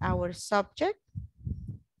 right, our subject,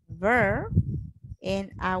 verb,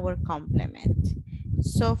 and our complement.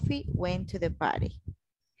 Sophie went to the party.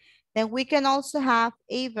 Then we can also have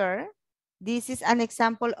a verb. This is an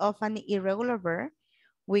example of an irregular verb.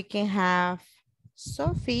 We can have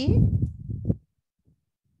Sophie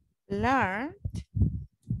learned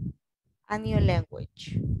a new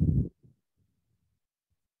language.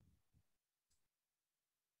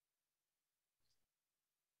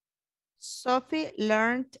 Sophie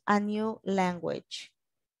learned a new language.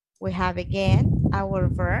 We have again our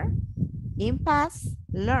verb in past,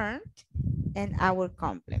 learned, and our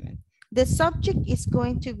complement. The subject is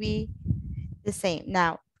going to be the same.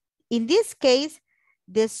 Now, in this case,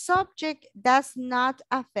 the subject does not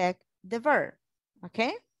affect the verb,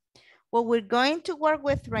 okay? What we're going to work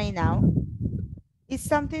with right now is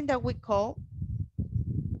something that we call,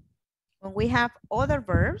 when we have other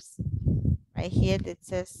verbs, right here that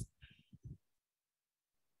says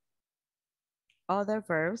other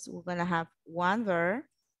verbs, we're gonna have one verb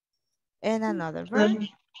and another verb.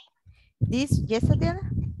 This, yes, Tatiana?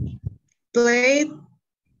 Played.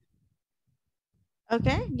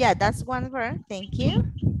 Okay, yeah, that's one verb, thank you.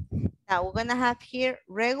 Now we're gonna have here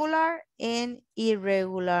regular and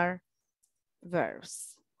irregular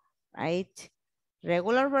verbs, right?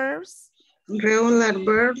 Regular verbs. Regular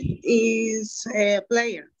verb is a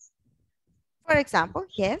player. For example,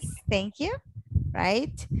 yes, thank you,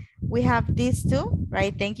 right? We have these two,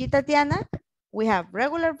 right? Thank you, Tatiana. We have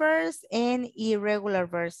regular verbs and irregular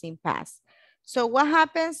verbs in past. So what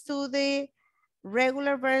happens to the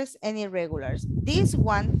regular verbs and irregulars? This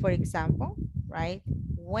one, for example, right?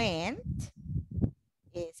 Went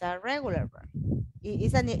is a regular verb. It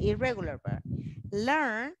is an irregular verb.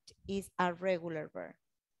 Learned is a regular verb.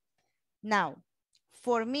 Now,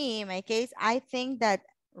 for me, in my case, I think that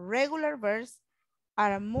regular verbs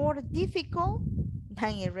are more difficult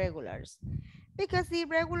than irregulars, because the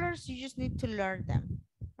irregulars, you just need to learn them,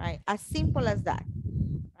 right? As simple as that,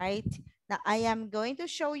 right? Now, I am going to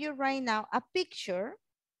show you right now a picture,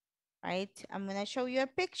 right? I'm going to show you a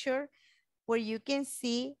picture where you can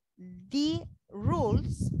see the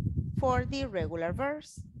rules for the irregular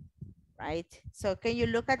verbs, right? So can you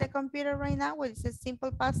look at the computer right now where it says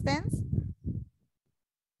simple past tense?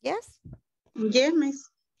 Yes? Yes, miss.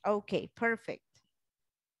 Okay, perfect.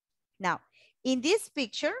 Now, in this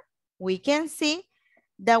picture, we can see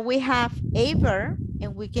that we have a verb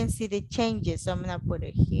and we can see the changes. So I'm gonna put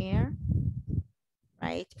it here,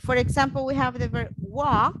 right? For example, we have the verb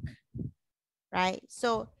walk, right?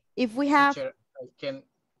 So if we have, Teacher,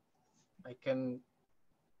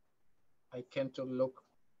 I can to look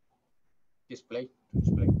display.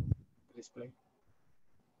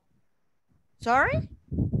 sorry?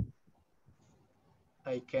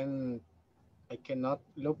 I cannot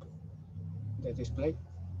look the display.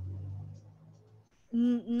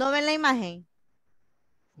 ¿No ven la imagen?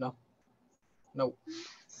 No.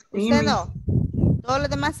 ¿Usted no? ¿Todos los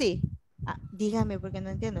demás sí? Ah, dígame porque no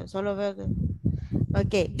entiendo, solo veo que...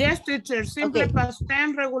 Ok. Yes, teacher, simple Okay. past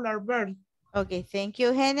tense, regular verb. Ok, thank you,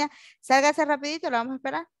 Eugenia. Sálgase rapidito, lo vamos a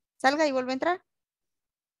esperar. Salga y vuelve a entrar.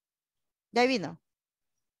 Ya vino.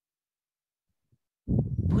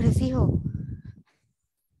 Hijo.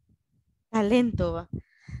 Talento, va.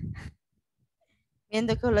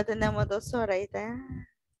 Viendo que solo tenemos 2 horas. Ahí está.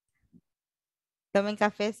 Tomen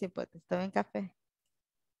café, sí, pues. Tomen café.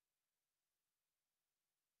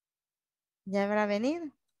 ¿Ya habrá venido?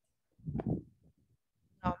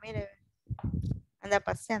 No, mire. Anda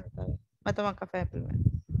paseando todavía. Va a tomar café primero.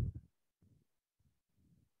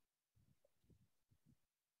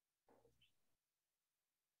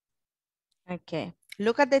 Okay.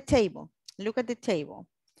 Look at the table. Look at the table.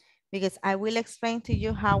 Because I will explain to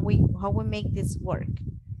you how we make this work.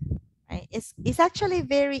 Right? It's actually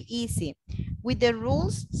very easy. With the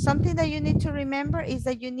rules, something that you need to remember is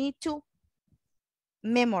that you need to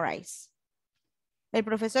memorize. El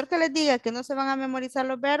profesor que les diga que no se van a memorizar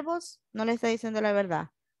los verbos, no le está diciendo la verdad.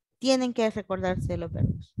 Tienen que recordarse de los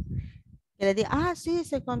verbos. Que les diga, ah, sí,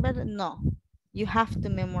 se convierte. No, you have to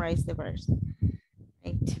memorize the verbs.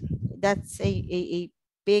 Right? That's a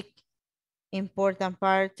big, important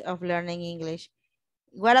part of learning English.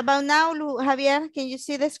 What about now, Javier? Can you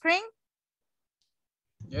see the screen?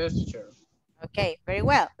 Yes, teacher. Okay, very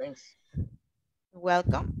well. Thanks.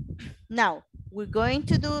 Welcome. Now, we're going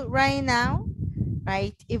to do right now,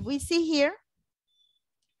 right? If we see here,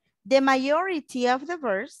 the majority of the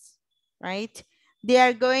verbs, right? We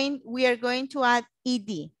are going to add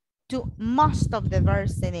ed to most of the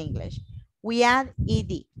verbs in English. We add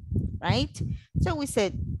ed, right? So we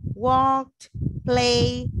said walked,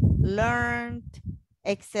 play, learned,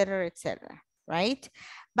 etc., right?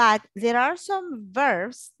 But there are some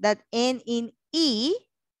verbs that end in e.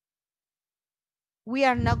 We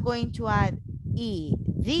are not going to add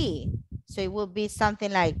ed. So it will be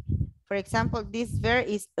something like, for example, this verb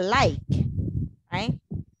is like, right?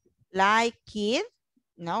 Like kid,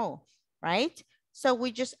 no, right? So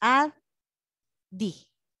we just add d,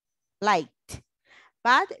 liked,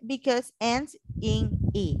 but because ends in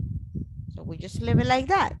e. So we just leave it like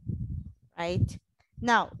that, right?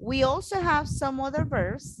 Now, we also have some other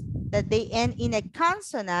verbs that they end in a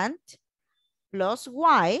consonant plus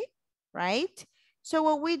y, right? So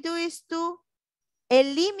what we do is to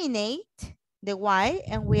eliminate the y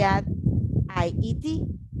and we add ied.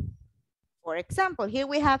 For example, here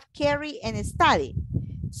we have carry and study.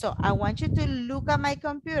 So I want you to look at my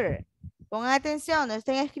computer. Pongan atención, no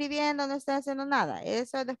estén escribiendo, no estén haciendo nada.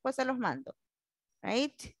 Eso después se los mando,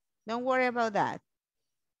 right? Don't worry about that.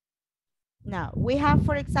 Now, we have,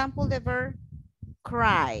 for example, the verb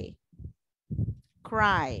cry.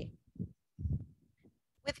 Cry.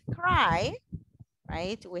 With cry,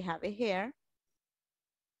 right, we have it here.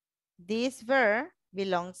 This verb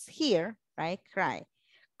belongs here, right? Cry.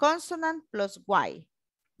 Consonant plus y,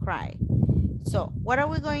 cry. So what are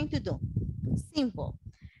we going to do? Simple.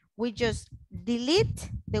 We just delete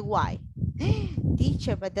the y.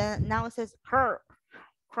 Teacher, but then now it says her,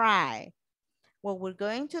 cry. What we're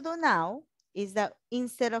going to do now is that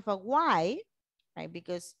instead of a y, right,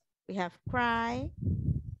 because we have cry,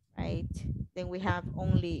 right? Then we have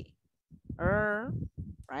only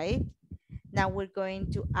right? Now we're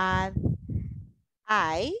going to add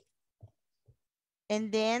I,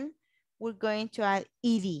 and then we're going to add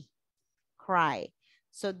ed, cry.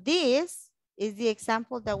 So this is the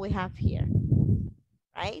example that we have here,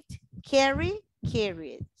 right? Carry,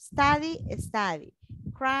 carried, study, study,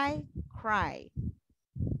 cry, cry,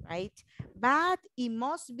 right? But it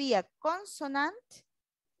must be a consonant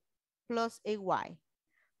plus a y.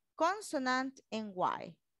 Consonant and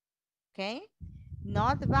y, okay?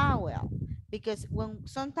 Not vowel, because when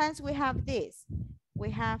sometimes we have this,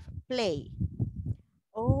 we have play.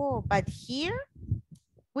 Oh, but here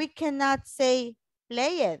we cannot say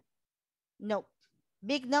play it. No,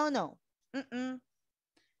 big no.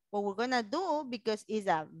 What we're gonna do, because it's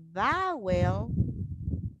a vowel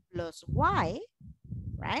plus y,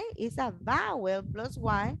 right? It's a vowel plus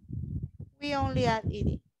y. We only add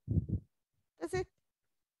ed. That's it.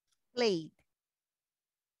 Played.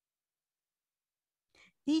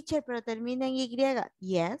 Teacher, pero termina en Y.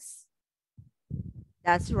 Yes,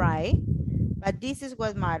 that's right. But this is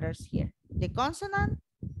what matters here. The consonant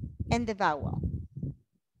and the vowel.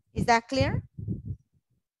 Is that clear?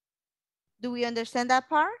 Do we understand that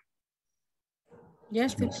part?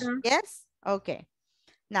 Yes, teacher. Yes? Okay.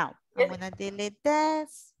 Now, I'm going to delete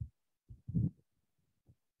this.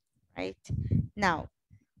 Right. Now,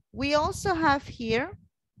 we also have here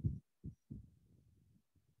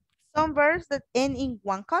some verbs that end in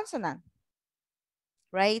one consonant.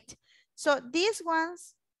 Right? So these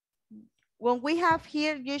ones, when we have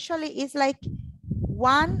here, usually it's like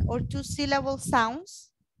 1 or 2 syllable sounds.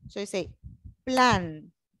 So you say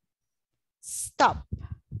plan, stop,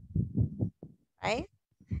 right?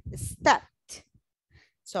 Stepped.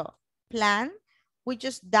 So plan, we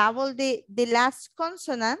just double the last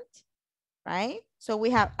consonant, right? So we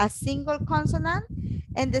have a single consonant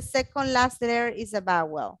and the second last letter is a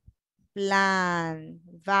vowel. Plan,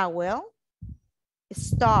 vowel,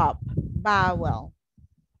 stop, vowel.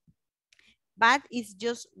 But it's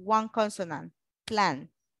just one consonant. Plan,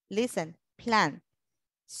 listen, plan,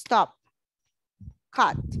 stop,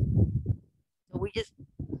 cut. So we just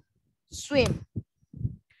swim.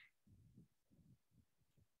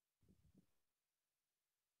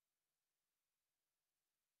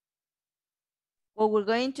 What we're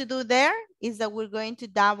going to do there is that we're going to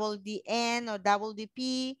double the N or double the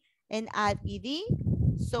P and add ED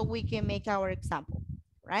so we can make our example,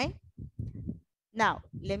 right? Now,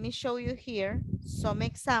 let me show you here some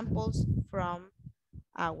examples from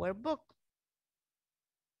our book.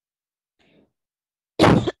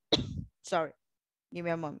 Sorry, give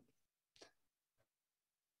me a moment.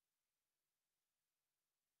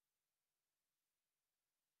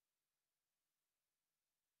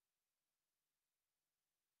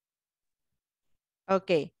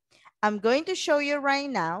 Okay, I'm going to show you right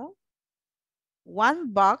now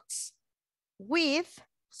one box with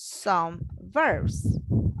some verbs,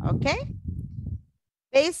 okay?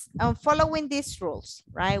 Based on following these rules,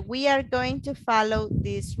 right? We are going to follow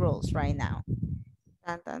these rules right now.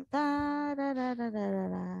 Dun, dun, dun, da, da, da, da, da,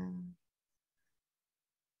 da.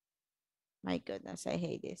 My goodness, I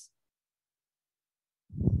hate this.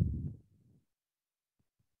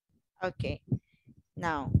 Okay,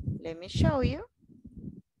 now let me show you.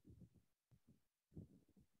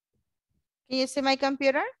 Can you see my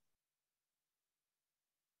computer?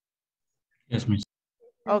 Yes, Miss.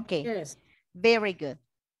 Okay, Yes. very good.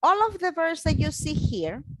 All of the verbs that you see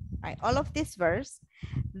here, right, all of these verbs,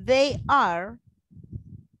 they are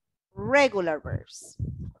regular verbs,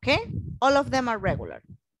 okay? All of them are regular.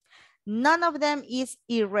 None of them is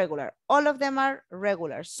irregular. All of them are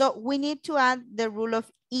regular. So we need to add the rule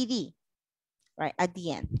of ED, right, at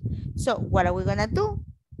the end. So what are we gonna do?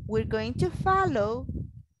 We're going to follow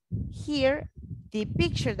here the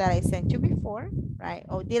picture that I sent you before, right?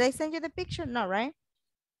 Oh, did I send you the picture? No, right?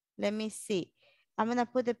 Let me see. I'm gonna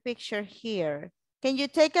put the picture here. Can you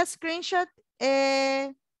take a screenshot?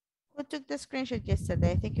 Who took the screenshot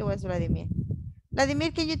yesterday? I think it was Vladimir.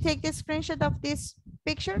 Vladimir, can you take the screenshot of this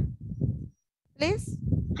picture? Please?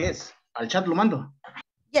 Yes, al chat lo mando.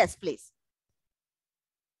 Yes, please.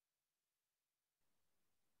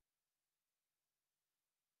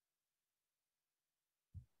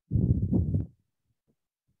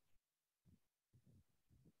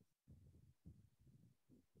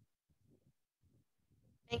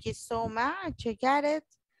 Thank you so much. I got it.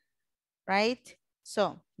 Right?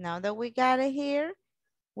 So now that we got it here,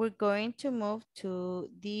 we're going to move to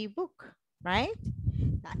the book, right?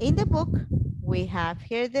 Now, in the book, we have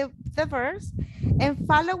here the verbs, and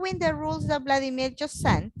following the rules that Vladimir just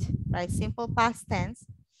sent, right? Simple past tense.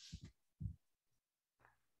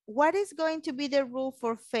 What is going to be the rule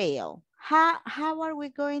for fail? How are we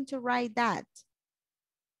going to write that?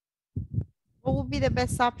 What would be the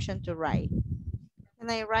best option to write? Can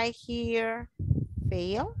I write here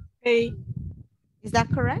fail? Hey. Is that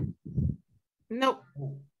correct? No.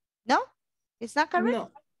 No? It's not correct?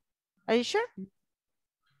 No. Are you sure?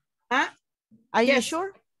 Huh? Are you Yes.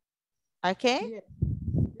 sure? Okay.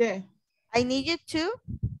 Yeah. I need you to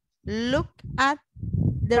look at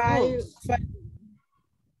the rules.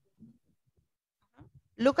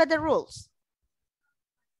 Look at the rules.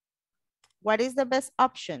 What is the best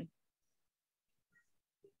option?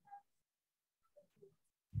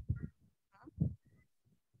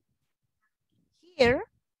 Here,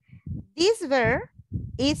 this verb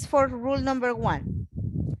is for rule number 1.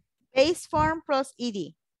 Base form plus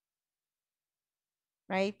ed.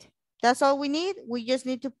 Right? That's all we need. We just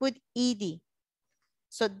need to put ed.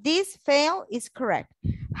 So this fail is correct.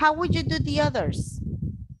 How would you do the others?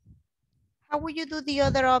 How would you do the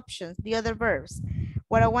other options, the other verbs?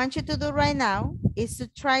 What I want you to do right now is to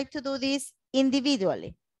try to do this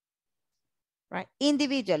individually, right?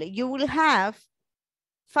 Individually. You will have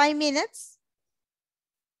 5 minutes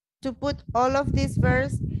to put all of these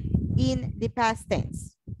verbs in the past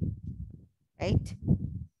tense, right?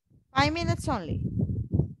 5 minutes only.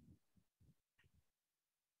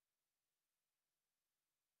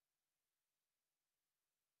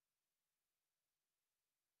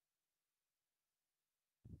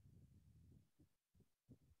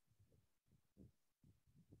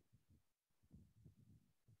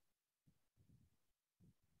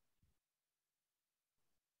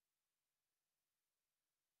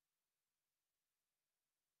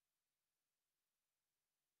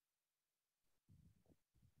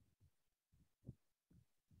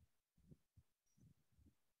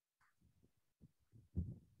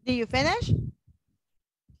 Did you finish?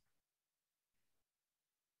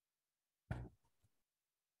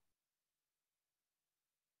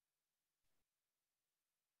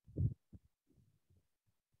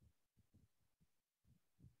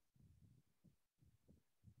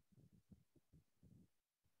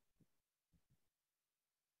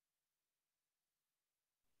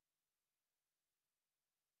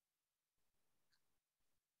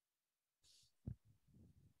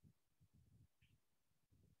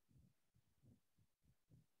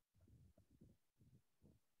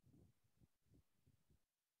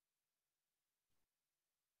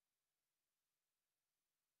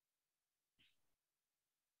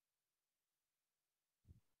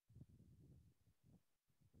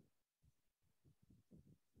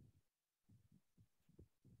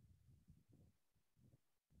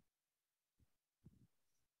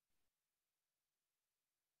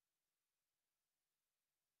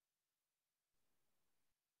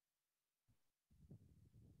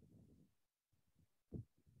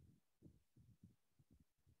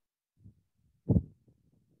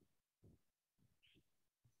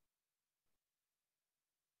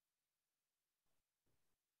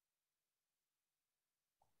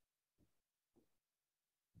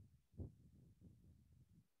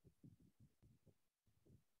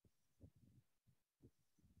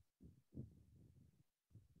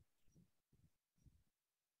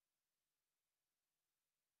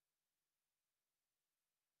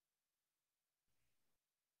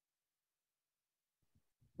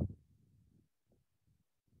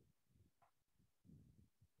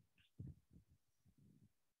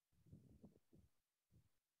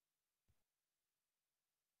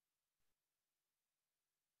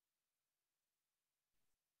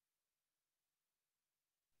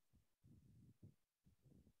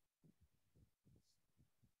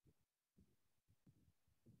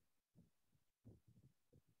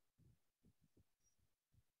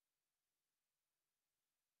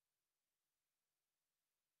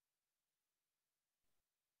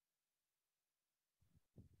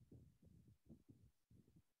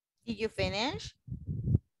 Did you finish?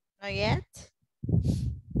 Not yet?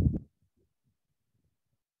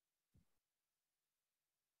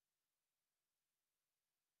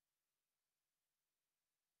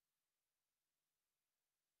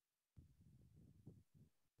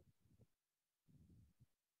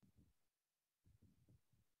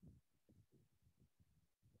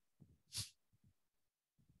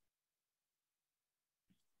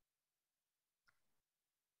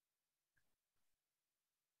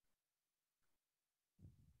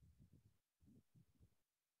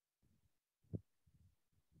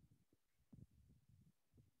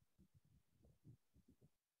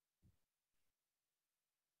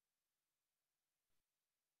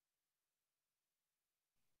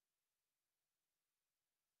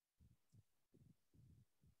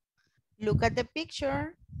 Look at the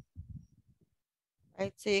picture,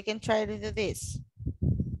 right? So you can try to do this.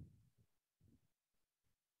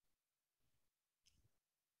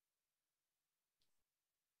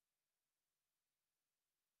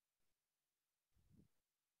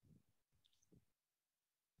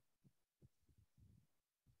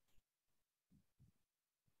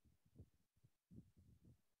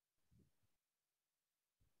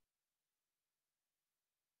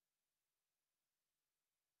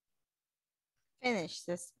 Finish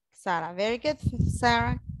this, Sarah. Very good,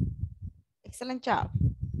 Sarah. Excellent job.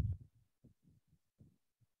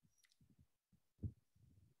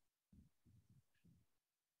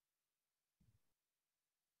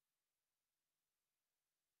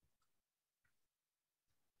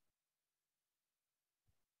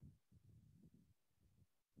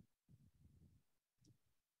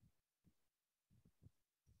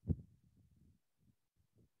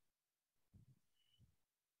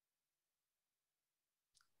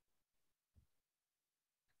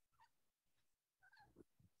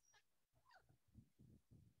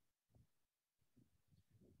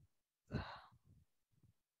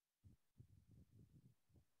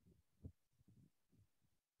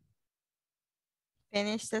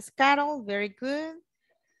 Finish the Carol. Very good.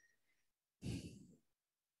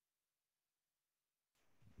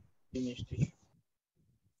 Finish.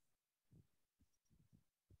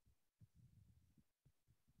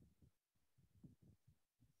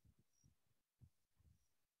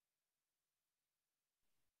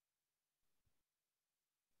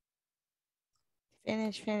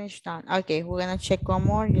 Finish, done. Okay, we're gonna check one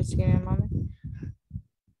more. Just give me a moment.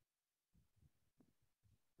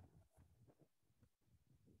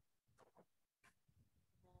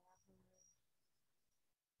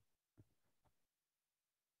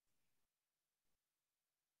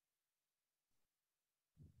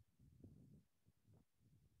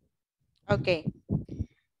 Okay.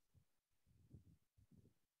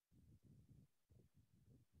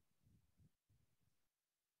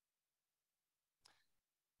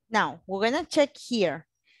 Now, we're gonna check here.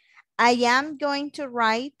 I am going to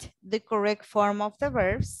write the correct form of the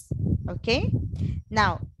verbs, okay?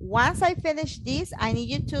 Now, once I finish this, I need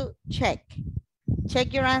you to check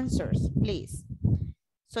your answers, please.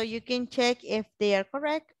 So you can check if they are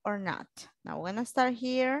correct or not. Now, we're gonna start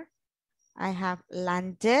here. I have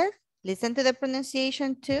landed. Listen to the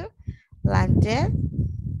pronunciation too. Landed,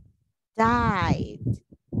 died,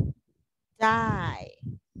 die,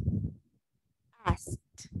 asked,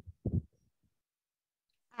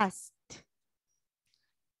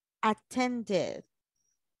 attended,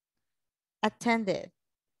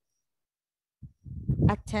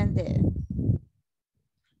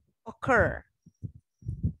 occur,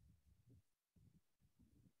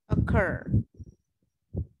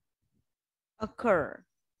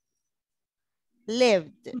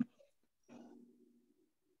 lived,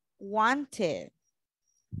 wanted,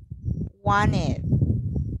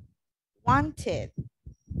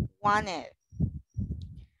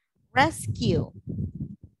 rescue,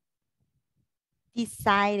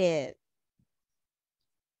 decided,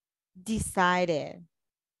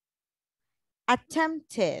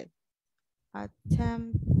 attempted,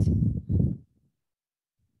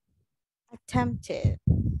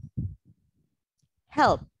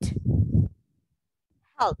 helped,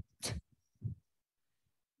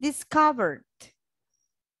 discovered,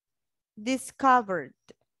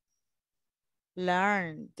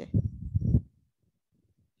 learned,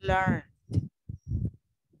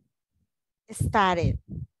 started,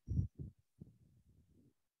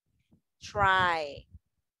 try.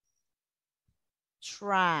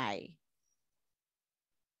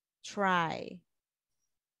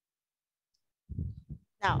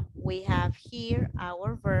 Now, we have here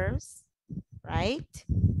our verbs, right?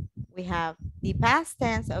 We have the past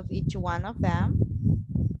tense of each one of them,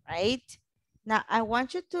 right? Now, I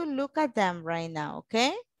want you to look at them right now,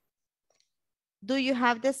 okay? Do you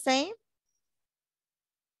have the same?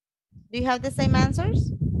 Do you have the same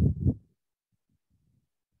answers?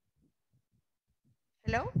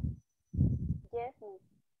 Hello? Yes.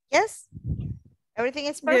 Yes? Everything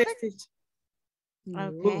is perfect? Yes.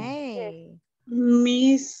 Okay.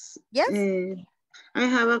 Miss. Yes? I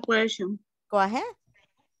have a question. Go ahead.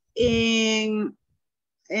 No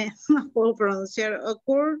puedo pronunciar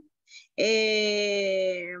occur.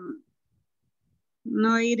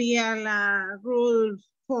 No iría la rule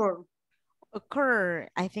 4. Occur.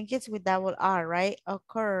 I think it's with double R, right?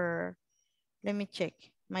 Occur. Let me check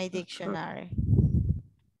my dictionary.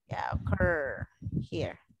 Yeah, occur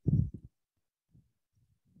here.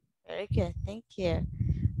 Very good. Thank you.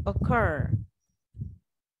 Occur.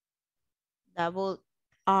 Double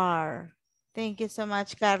R. Thank you so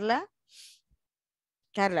much, Carla.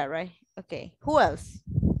 Carla, right? Okay. Who else?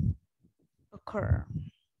 Occur.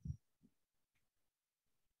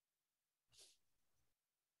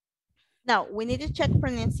 Now, we need to check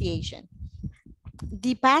pronunciation.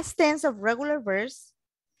 The past tense of regular verbs,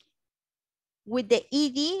 with the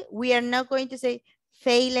ed, we are not going to say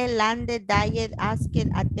failed, landed, died, asked,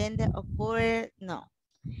 attended, occurred. No.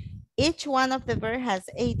 Each one of the verbs has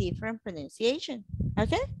a different pronunciation.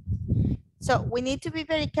 Okay? So we need to be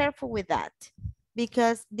very careful with that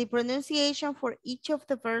because the pronunciation for each of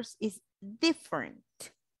the verbs is different.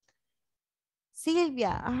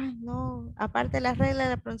 Silvia, no, aparte de las reglas de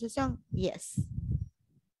la pronunciación, yes.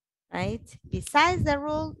 Right? Besides the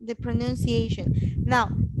rule, the pronunciation. Now,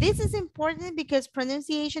 this is important because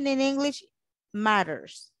pronunciation in English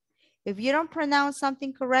matters. If you don't pronounce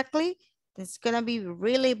something correctly, it's gonna be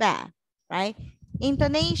really bad, right?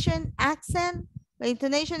 Intonation, accent, the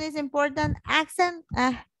intonation is important. Accent,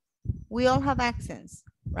 we all have accents,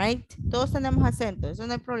 right? Todos tenemos acentos, eso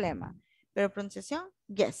no hay problema. Pero pronunciación,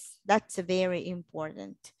 yes, that's very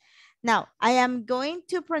important. Now, I am going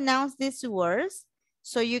to pronounce these words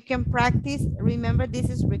so you can practice. Remember, this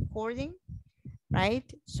is recording. right?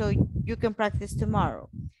 So you can practice tomorrow.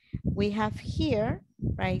 We have here,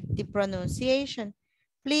 right, the pronunciation.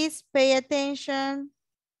 Please pay attention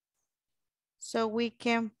so we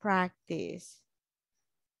can practice.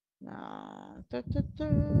 No.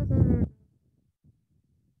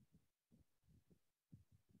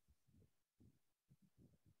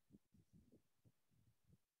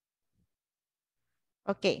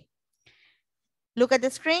 Okay. Look at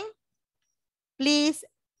the screen. Please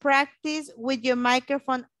practice with your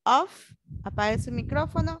microphone off. Apague su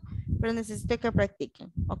micrófono, pero necesito que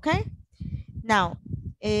practiquen. Okay. Now,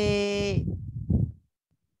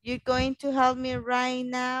 you're going to help me right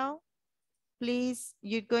now. Please,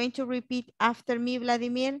 you're going to repeat after me,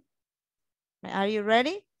 Vladimir. Are you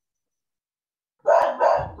ready?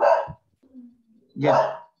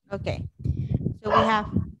 Yes. Okay. So we have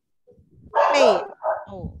fail.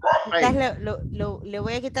 Oh, quizás le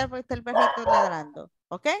voy a quitar porque está el perrito ladrando.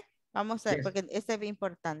 ¿Ok? Vamos a ver, porque este es bien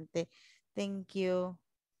importante. Thank you.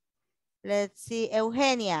 Let's see.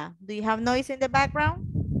 Eugenia, do you have noise in the background?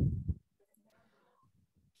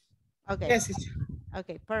 Okay. Yes.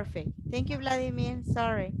 Okay, perfect. Thank you, Vladimir.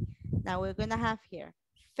 Sorry. Now we're going to have here.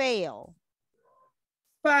 Fail.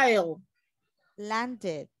 Fail.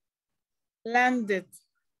 Landed. Landed.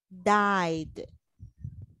 Died.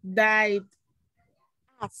 Died.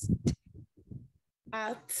 Asked.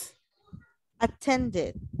 At.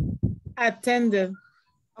 Attended. Attended.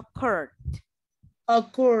 Occurred.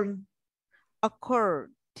 Occurred.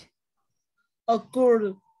 Occurred.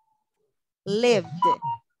 Occurred. Lived.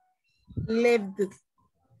 Lived.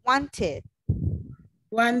 Wanted.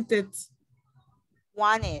 Wanted.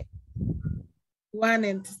 Wanted.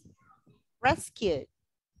 Wanted. Rescued.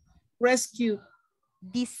 Rescued.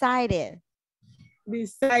 Decided.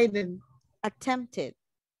 Decided. Attempted.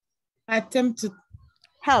 Attempted.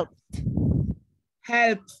 Helped.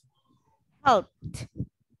 Helped. Helped.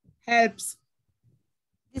 Helps.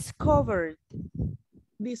 Discovered.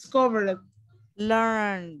 Discovered.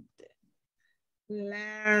 Learned.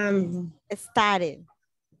 Learned. Started.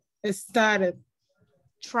 Started.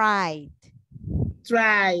 Tried.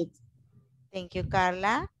 Tried. Thank you,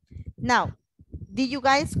 Carla. Now, did you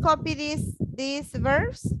guys copy these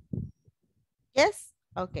verbs? Yes?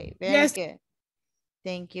 Okay, very good.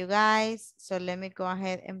 Thank you, guys. So let me go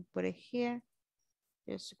ahead and put it here.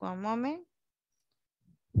 Just one moment.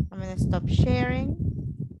 I'm going to stop sharing.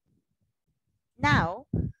 Now,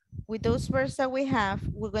 with those verbs that we have,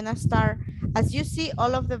 we're going to start. As you see,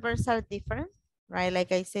 all of the verbs are different, right?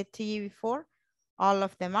 Like I said to you before, all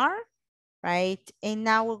of them are, right? And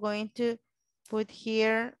now we're going to put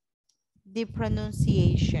here the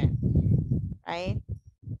pronunciation, right?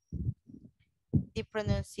 The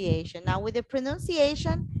pronunciation. Now with the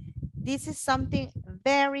pronunciation, this is something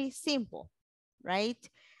very simple, right?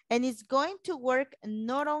 And it's going to work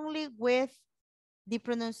not only with the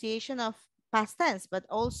pronunciation of past tense, but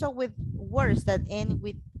also with words that end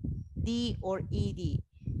with D or ED.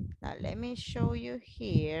 Now let me show you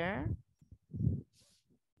here.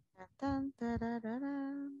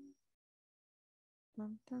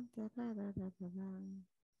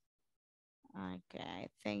 Okay, I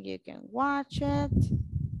think you can watch it.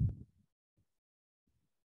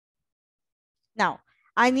 Now,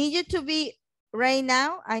 I need you to be, right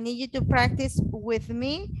now, I need you to practice with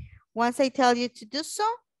me once I tell you to do so.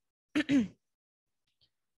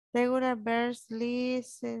 Regular verbs,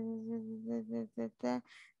 list.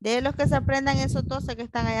 De los que se aprendan esos 12 que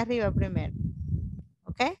están ahí arriba primero.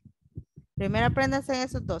 ¿Ok? Primero apréndanse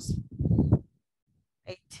esos 12.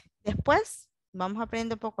 Después, vamos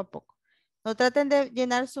aprendiendo poco a poco. No traten de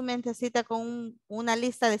llenar su mentecita con una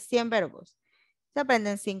lista de 100 verbos. Se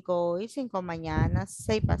aprenden 5 hoy, 5 mañana,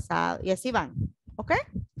 6 pasado y así van. ¿Ok?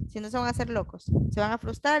 Si no se van a hacer locos. Se van a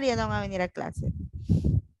frustrar y ya no van a venir a clase.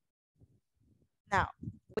 Now,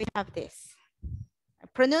 we have this.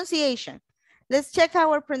 Pronunciation. Let's check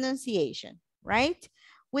our pronunciation, right?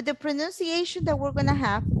 With the pronunciation that we're going to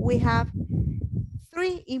have, we have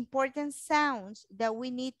 3 important sounds that we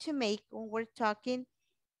need to make when we're talking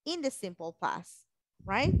in the simple past,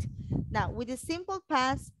 right? Now, with the simple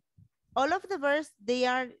past, all of the verbs, they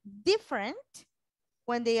are different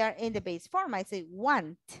when they are in the base form. I say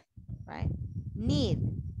want, right? Need,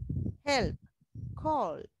 help,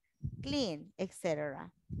 call, clean, etc.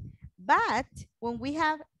 But when we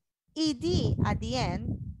have ED at the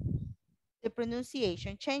end, the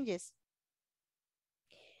pronunciation changes.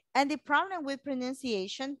 And the problem with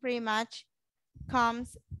pronunciation pretty much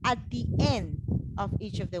comes at the end of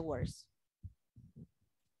each of the words,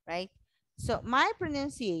 right? So my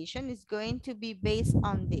pronunciation is going to be based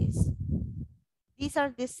on this. These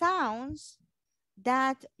are the sounds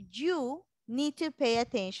that you need to pay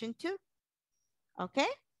attention to. Okay?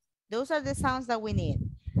 Those are the sounds that we need.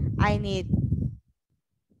 I need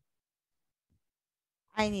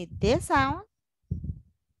this sound,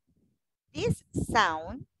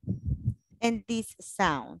 and this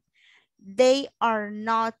sound. They are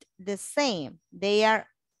not the same. They are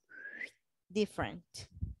different.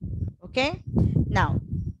 Okay? Now,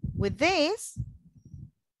 with this,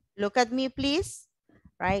 look at me, please.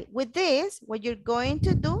 Right? With this, what you're going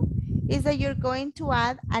to do is that you're going to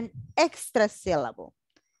add an extra syllable.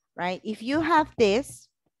 Right? If you have this,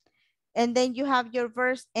 and then you have your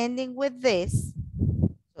verse ending with this,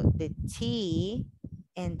 so the T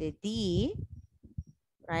and the D,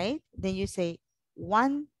 right? Then you say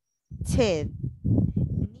wanted,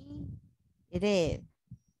 needed,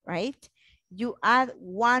 right? You add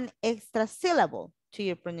one extra syllable to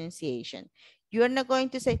your pronunciation. You're not going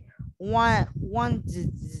to say one,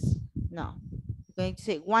 no. You're going to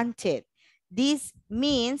say wanted. This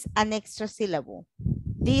means an extra syllable.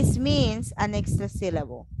 This means an extra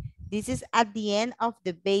syllable. This is at the end of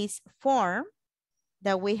the base form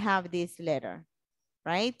that we have this letter,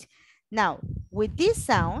 right? Now, with this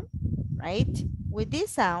sound, right? With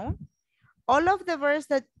this sound, all of the words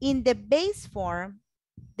that in the base form,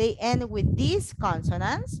 they end with these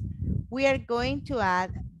consonants, we are going to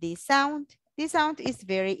add this sound. This sound is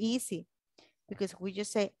very easy because we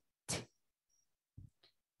just say t,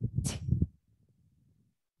 t,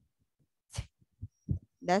 t.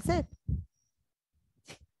 That's it.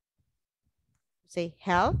 Say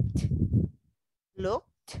helped,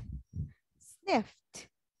 looked, sniffed,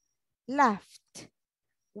 laughed,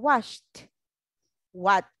 washed,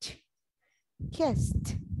 watched,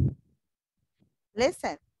 kissed.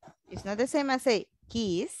 Listen, it's not the same as say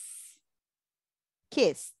kiss,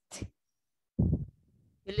 kissed.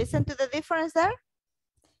 You listen to the difference there?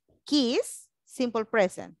 Kiss, simple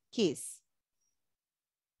present, kiss.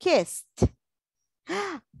 Kissed.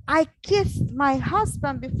 I kissed my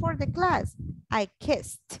husband before the class. I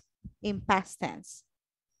kissed in past tense.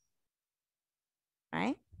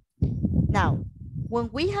 Right? Now, when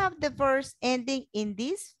we have the verse ending in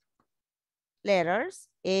these letters,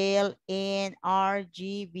 L, N, R,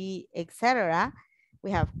 G, B, etc.,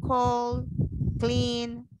 we have call,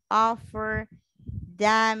 clean, offer,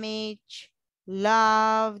 damage,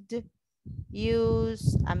 loved,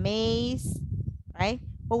 use, amaze, right?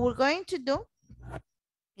 What we're going to do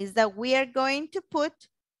is that we are going to put,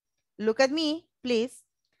 look at me, please,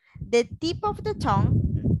 the tip of the tongue,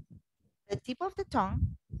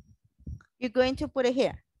 you're going to put it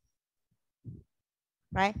here,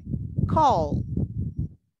 right? Call,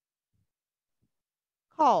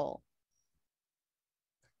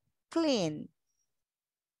 clean,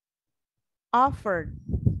 offered,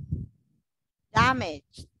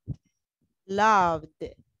 damaged, loved.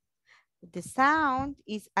 The sound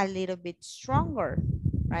is a little bit stronger,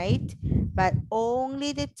 right? But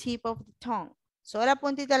only the tip of the tongue. Solo la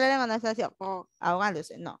puntita de la lengua no está así,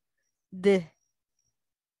 ahogándose, no. The.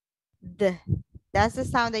 That's the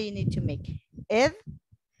sound that you need to make. Ed,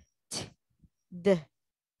 t, the.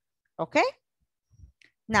 Okay?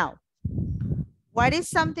 Now, what is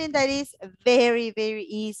something that is very, very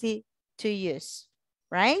easy to use,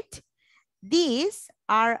 right? These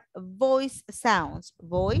are voice sounds,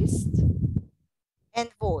 voiced and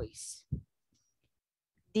voice.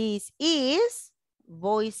 This is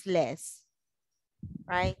voiceless,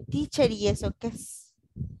 right? Teacher, ¿y eso qué es?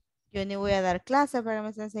 Yo ni voy a dar clase para que me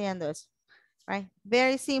esté enseñando eso, right?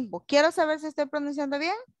 Very simple. Quiero saber si estoy pronunciando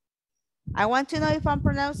bien. I want to know if I'm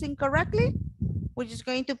pronouncing correctly. We're just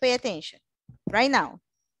going to pay attention right now.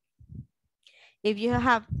 If you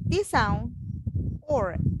have this sound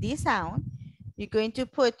or this sound, you're going to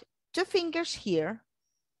put 2 fingers here,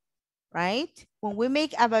 right? When we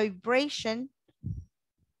make a vibration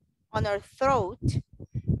on our throat,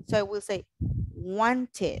 so I will say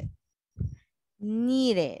wanted,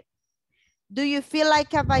 needed. Do you feel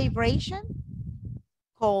like a vibration?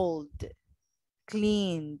 Cold,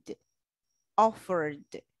 cleaned, offered,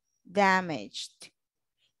 damaged.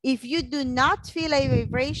 If you do not feel a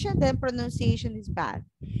vibration, then pronunciation is bad.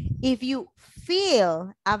 If you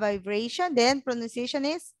feel a vibration, then pronunciation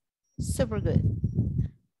is super good.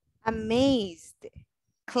 Amazed,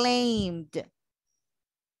 claimed,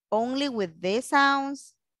 only with these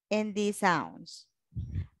sounds and these sounds.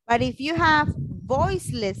 But if you have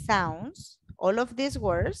voiceless sounds, all of these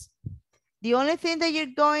words, the only thing that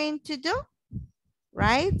you're going to do,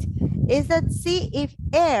 right, is that see if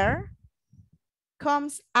air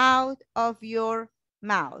comes out of your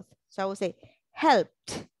mouth. So I will say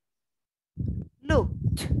helped,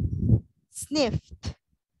 looked, sniffed,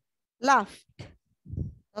 laughed,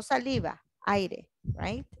 no saliva, aire,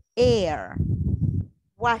 right? Air,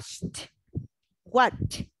 washed,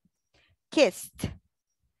 what, kissed,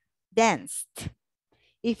 danced.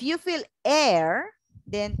 If you feel air,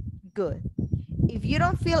 then good. If you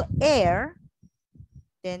don't feel air,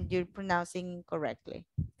 then you're pronouncing incorrectly.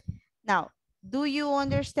 Now, do you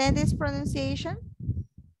understand this pronunciation?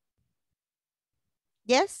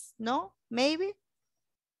 Yes? No? Maybe?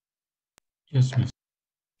 Yes, Miss.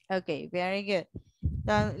 Okay, very good.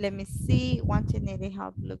 Then let me see. Want to need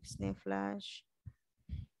help, look, sniff, flash.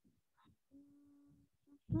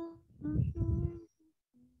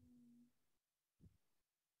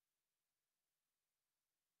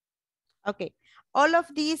 Okay, all of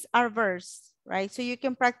these are verbs, right? So you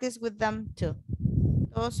can practice with them too.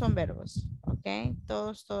 Todos son verbos, okay?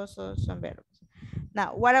 Todos son verbos.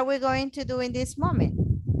 Now, what are we going to do in this moment,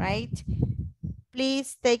 right?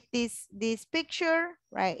 Please take this picture,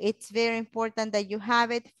 right? It's very important that you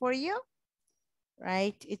have it for you,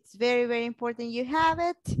 right? It's very, very important you have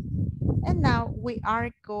it. And now we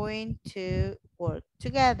are going to work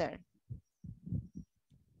together.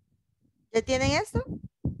 ¿Ya tienen esto?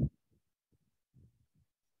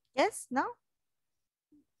 Yes? No?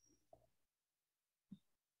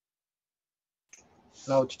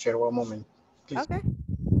 No, teacher, one moment, please. Okay.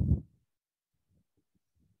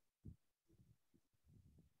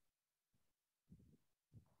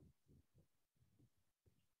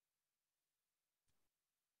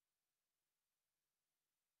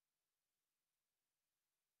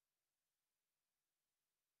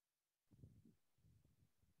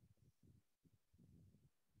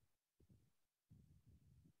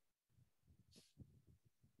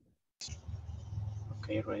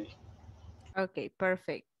 Okay, ready. Okay,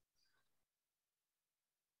 perfect.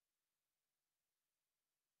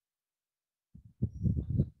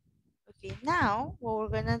 Okay, now what we're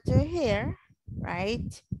gonna do here,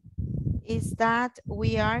 right, is that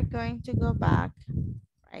we are going to go back,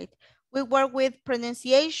 right? We work with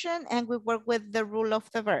pronunciation and we work with the rule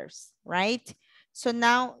of the verbs, right? So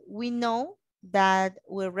now we know that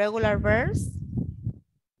with regular verbs,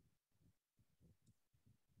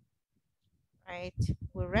 right?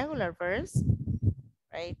 With regular verbs,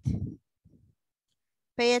 right?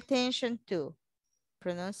 Pay attention to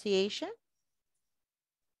pronunciation.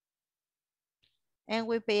 And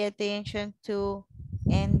we pay attention to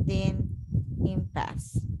ending in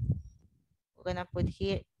past. We're gonna put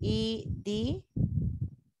here ed,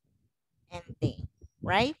 ending,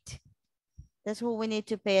 right? That's what we need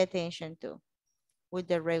to pay attention to with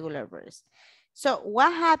the regular verbs. So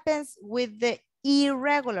what happens with the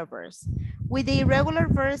irregular verbs? With the irregular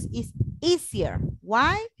verbs is easier.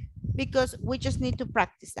 Why? Because we just need to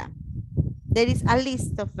practice them. There is a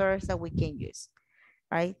list of verbs that we can use,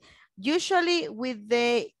 right? Usually with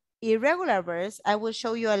the irregular verbs, I will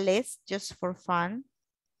show you a list just for fun.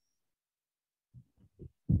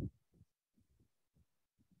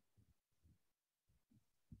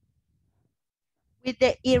 With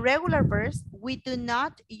the irregular verbs, we do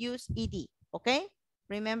not use ed, okay?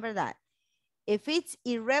 Remember that. If it's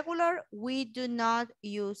irregular, we do not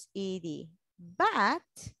use ed. But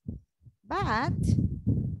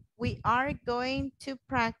we are going to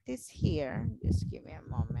practice here. Just give me a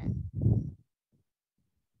moment.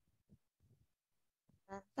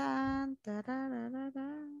 Dun, dun, da, da, da, da.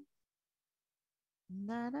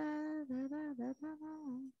 Da, da, da, da, da,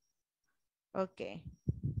 da. Okay.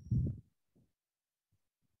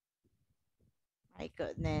 My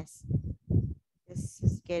goodness. This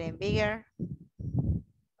is getting bigger.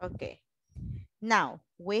 Okay. Now,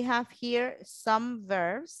 we have here some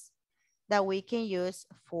verbs that we can use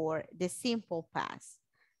for the simple past,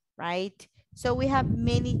 right? So we have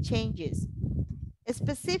many changes.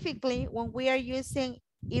 Specifically, when we are using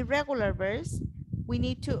irregular verbs, we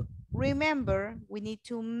need to remember, we need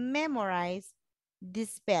to memorize the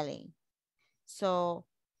spelling. So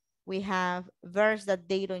we have verbs that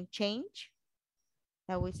they don't change.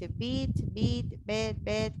 That we say beat,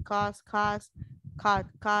 bed, cause,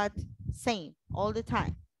 cut, same all the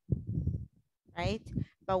time, right?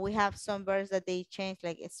 But we have some verbs that they change,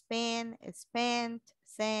 like spend, spent,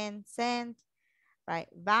 send, right?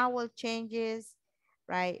 Vowel changes,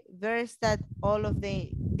 right? Verbs that all of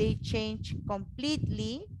they change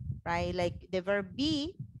completely, right? Like the verb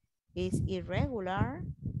be is irregular,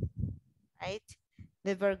 right?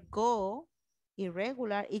 The verb go,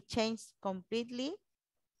 irregular, it changed completely,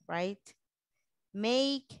 right?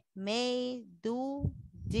 Make, made, do,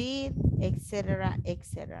 did, etc.,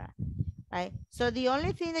 etc. Right? So the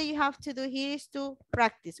only thing that you have to do here is to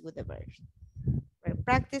practice with the verbs. Right?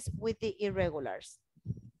 Practice with the irregulars.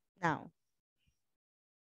 Now,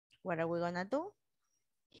 what are we gonna do?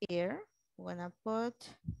 Here, We're gonna put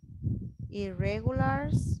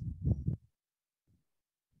irregulars.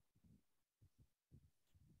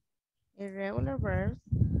 Irregular verbs.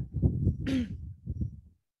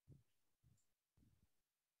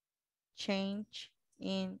 Change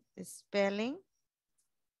in spelling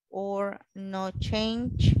or no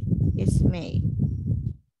change is made.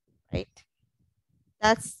 Right?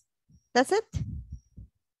 That's it.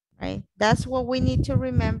 Right? That's what we need to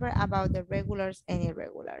remember about the regulars and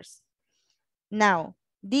irregulars. Now,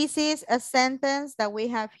 this is a sentence that we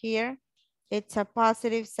have here. It's a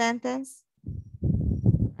positive sentence,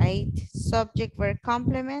 right? Subject, verb,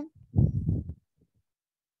 complement.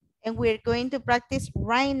 And we're going to practice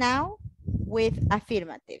right now with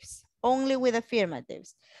affirmatives, only with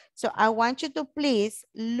affirmatives. So I want you to please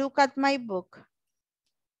look at my book,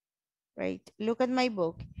 right? Look at my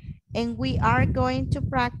book. And we are going to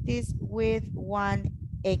practice with one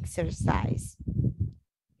exercise.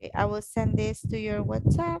 Okay, I will send this to your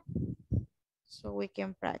WhatsApp so we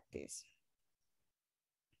can practice.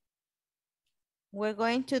 We're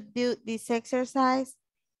going to do this exercise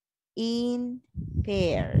in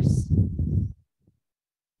pairs.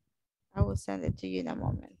 I will send it to you in a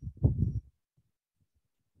moment.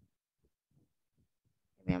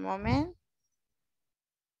 Give me a moment.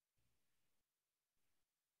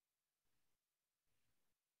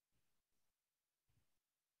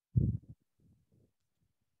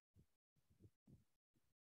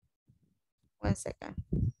 One second.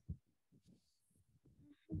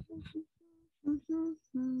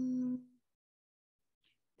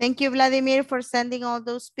 Thank you, Vladimir, for sending all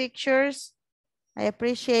those pictures. I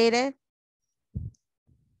appreciate it.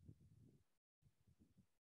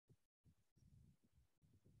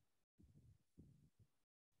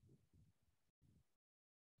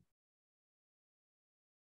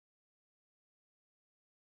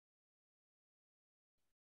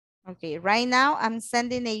 Okay, right now I'm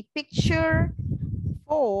sending a picture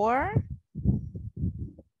for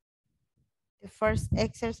the first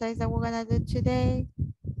exercise that we're gonna do today,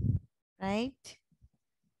 right?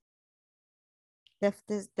 That's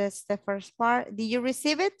the first part. Did you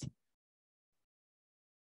receive it?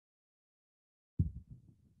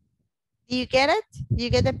 Do you get it? Do you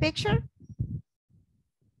get the picture?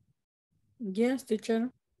 Yes,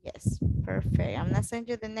 teacher. Yes, perfect. I'm gonna send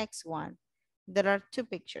you the next one. There are two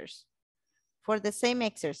pictures for the same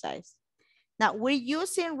exercise. Now we're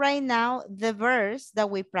using right now the verbs that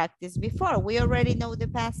we practiced before. We already know the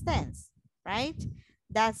past tense, right?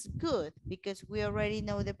 That's good because we already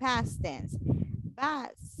know the past tense.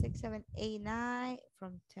 But 6, 7, 8, 9,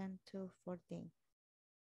 from 10 to 14.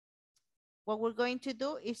 What we're going to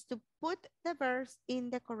do is to put the verbs in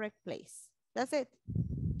the correct place. That's it.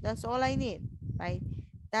 That's all I need, right?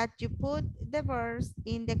 That you put the verbs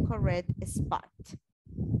in the correct spot.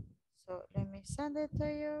 So let me send it to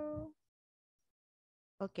you.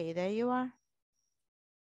 Okay, there you are.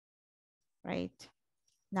 Right.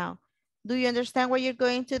 Now, do you understand what you're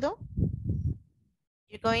going to do?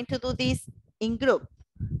 You're going to do this in group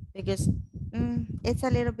because it's a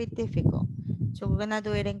little bit difficult. So we're gonna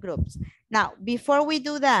do it in groups. Now, before we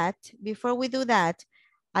do that,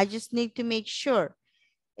 I just need to make sure.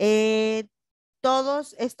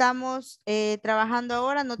 Todos estamos trabajando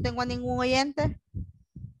ahora. No tengo a ningún oyente.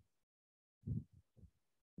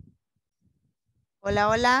 Hola,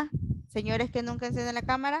 hola. Señores que nunca encienden la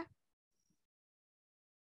cámara.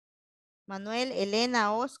 Manuel,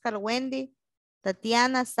 Elena, Oscar, Wendy,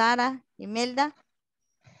 Tatiana, Sara, Imelda.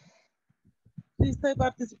 Sí, estoy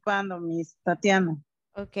participando, Miss Tatiana.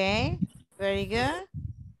 Ok, very good.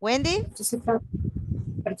 Wendy.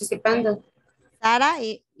 Participando. Sara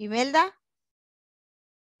y Imelda.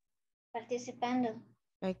 Participando.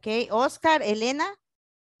 Ok, Oscar, Elena.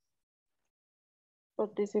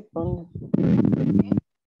 Participando. Okay.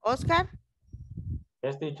 Oscar.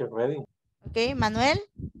 Yes, teacher, ready. Ok, Manuel.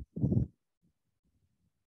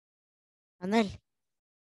 Manuel.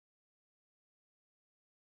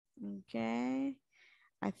 Okay.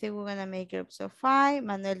 I think we're gonna make groups of 5.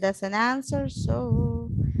 Manuel doesn't answer, so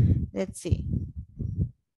let's see.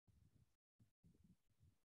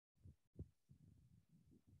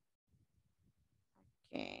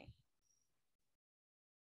 Okay.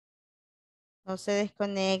 No se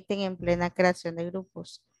desconecten en plena creación de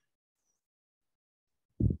grupos.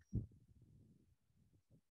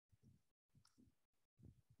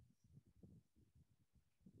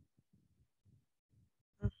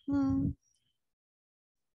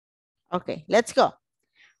 Okay, let's go.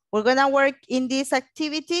 We're gonna work in this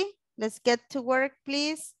activity. Let's get to work,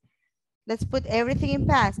 please. Let's put everything in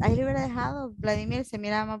past. Ahí le hubiera dejado, Vladimir, se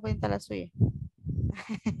mira más bonita la suya.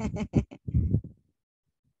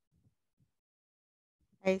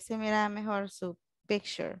 Ahí se mira mejor su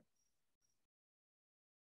picture.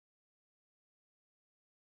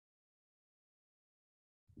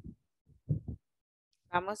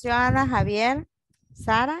 Vamos, Joana, Javier,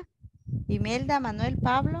 Sara, Imelda, Manuel,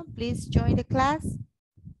 Pablo, please join the class.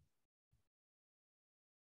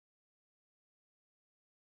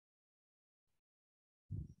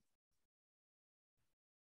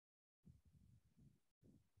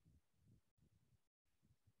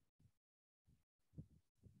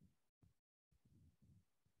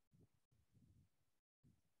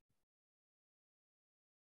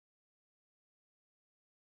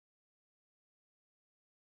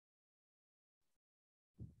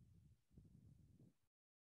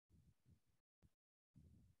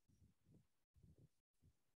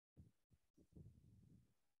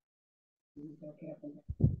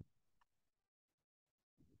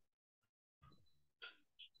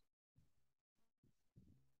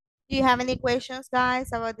 Do you have any questions,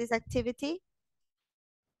 guys, about this activity?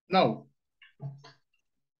 No.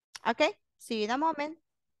 Okay, see you in a moment.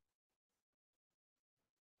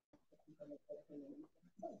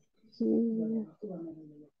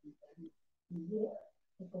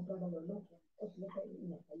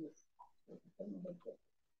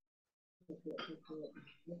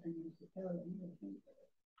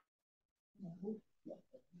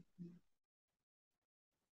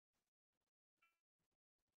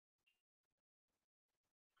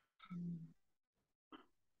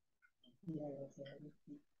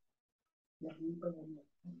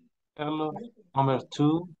 Number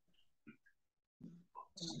 2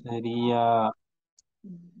 sería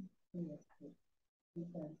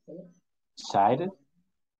excited.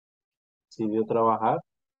 Si vio trabajar.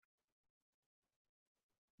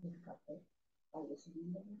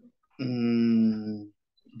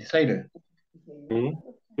 Decided. Sí.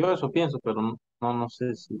 Yo eso pienso, pero no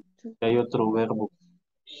sé si hay otro verbo.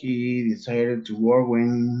 He decided to work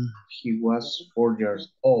when he was 4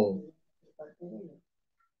 years old.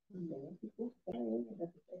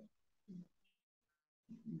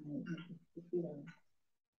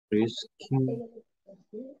 Risky.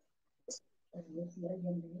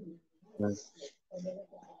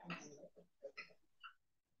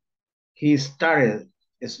 He started,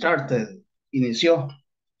 inició.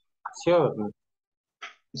 Started.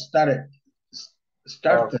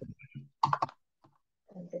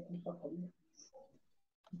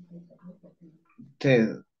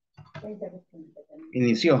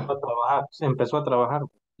 Inició. Empezó a trabajar.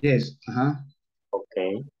 Yes,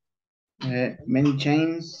 Okay. Many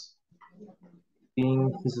chains.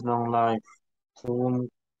 In his long life.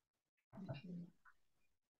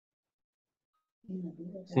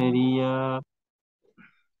 Sería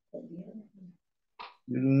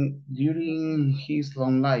during his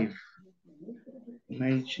long life.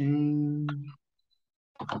 Many chains.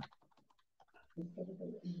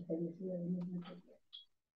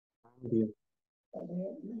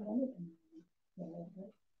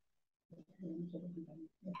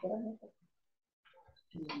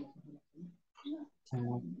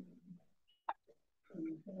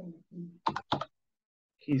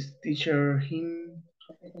 His teacher him.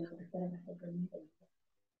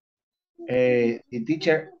 The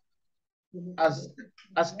teacher asked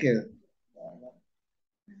Oscar.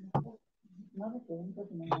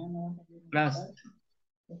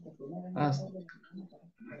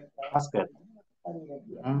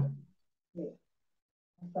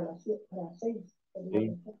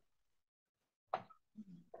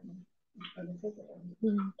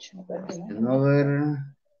 Another.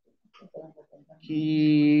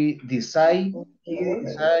 He decide,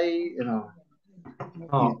 you know,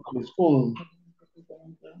 his school.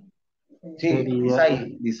 Sí,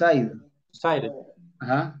 decide. Decided.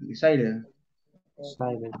 Decided.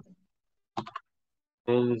 Decided.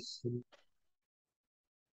 Él es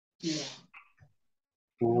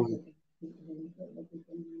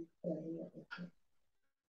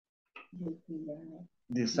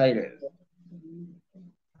Decided.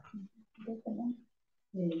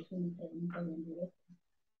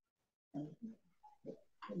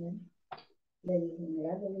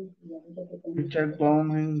 Richard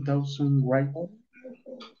Bowman Dawson Wright.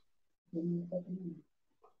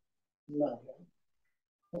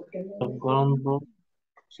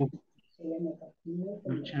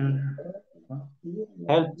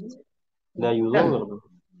 Help. Le ayudó, ¿verdad?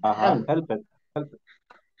 Ajá, help it.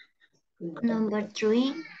 Number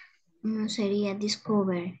 3 sería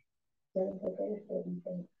discover.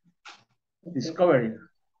 Discovery.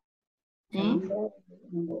 ¿Sí?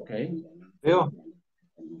 Okay. Veo.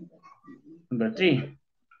 Number 3.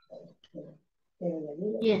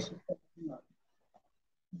 Yes.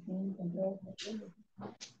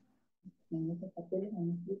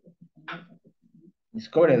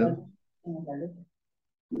 Discover.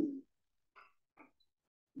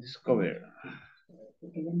 Discover.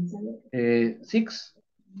 6.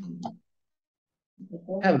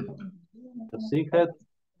 Help. Sí, help.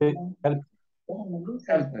 Help.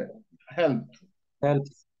 Help. Help. Help.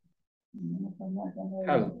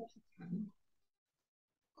 Help.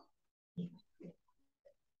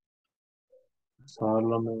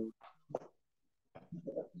 Solomon.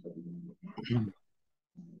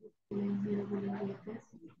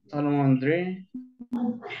 Solomon Dre.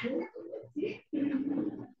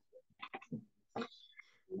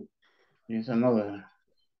 Here's another.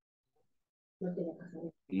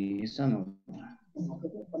 Here's another.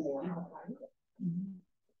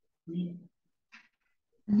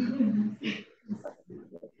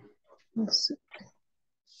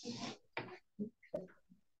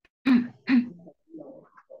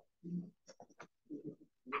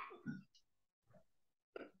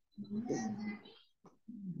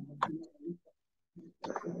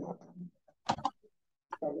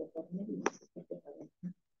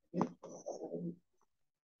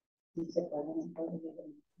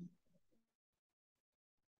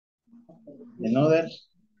 Another.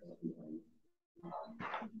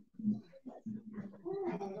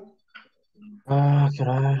 Ah,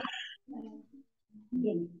 caray.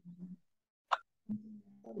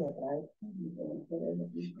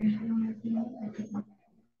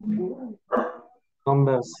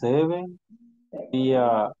 Number 7.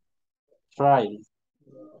 Via try.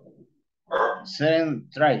 7,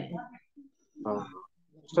 try. Ah,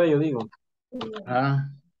 yo digo.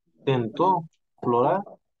 Tentó explorar.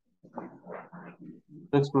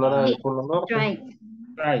 Explorar el Polo Norte.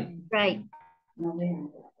 Try.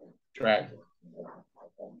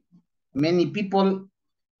 Many people.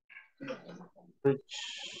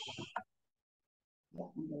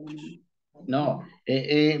 No,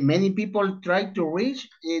 many people tried to reach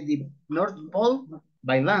the North Pole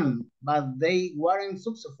by land, but they weren't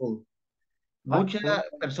successful. Muchas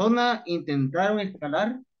personas intentaron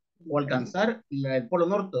escalar o alcanzar el Polo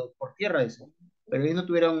Norte por tierra, pero ellos no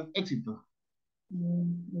tuvieron éxito.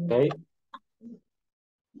 Okay.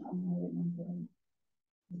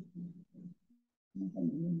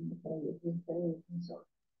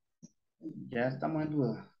 Ya estamos en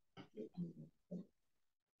duda.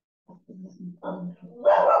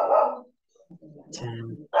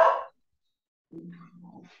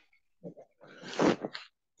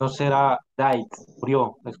 Entonces era died,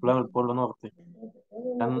 murió, explorando el Polo Norte.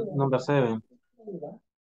 Number 7.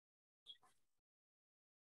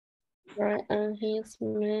 Right, and his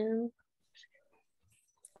man.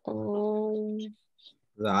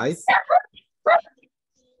 Right.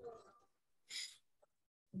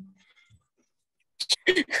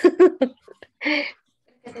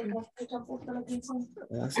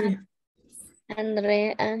 Así.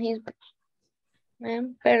 André and his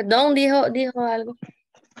man. Perdón, dijo algo.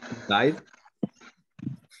 Died.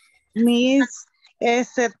 Miss,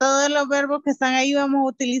 todos los verbos que están ahí vamos a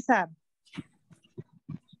utilizar.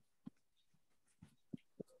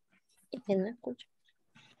 No escucho.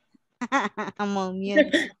 I'm on mute.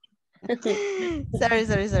 Sorry.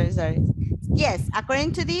 Yes,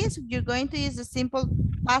 according to this, you're going to use the simple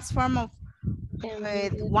past form of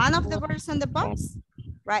one of the verbs on the box,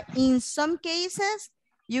 right? In some cases,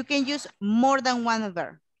 you can use more than one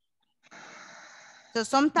verb. So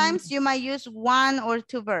sometimes you might use 1 or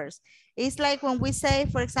 2 verbs. It's like when we say,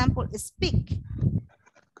 for example, speak,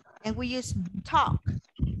 and we use talk.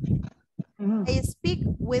 I speak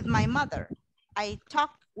with my mother. I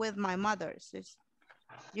talk with my mother. So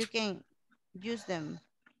you can use them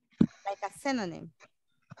like a synonym.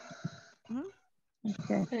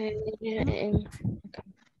 Okay.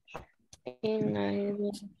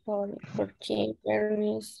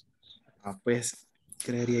 Pues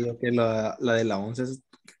creería yo que la de la 11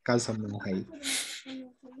 calza más ahí.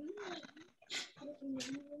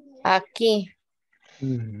 Aquí.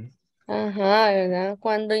 Ajá, ¿verdad?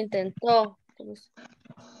 Cuando intentó. Pues,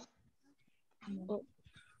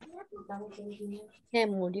 se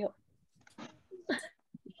murió.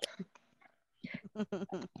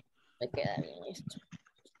 Me queda bien esto.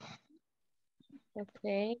 Ok.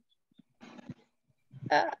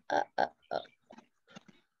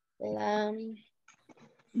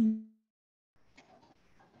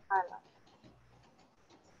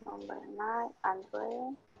 Number 9,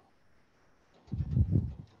 Andrea.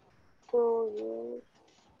 2 use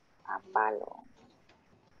a balloon.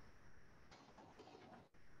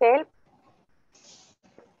 Help.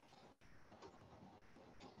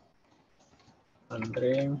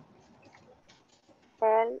 André.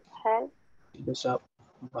 Help. Use a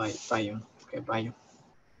Bayon. Okay, bayon.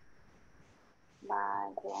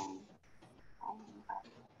 Bayon.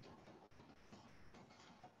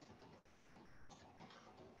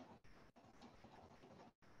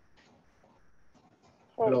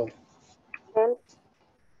 Hello. Help.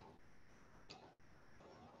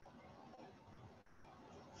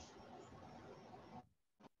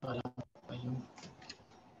 Bayon.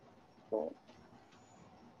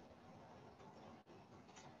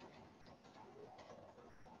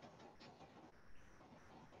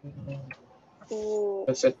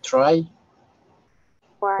 Is it try?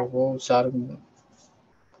 Right. Voy a usar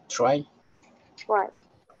try. Right.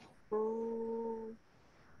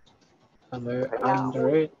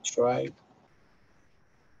 Andre, try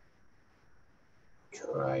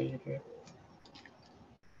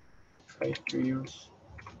to use.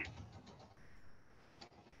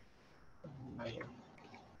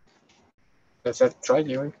 Is it try,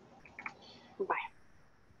 you? Vale.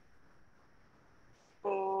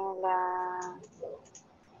 La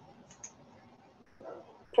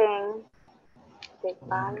chain de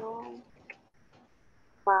palo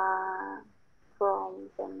va from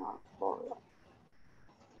the North Pole.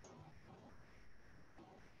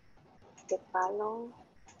 De palo.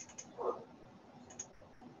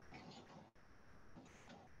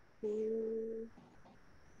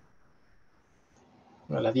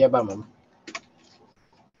 A la 10 vamos.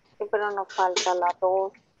 Sí, pero nos falta la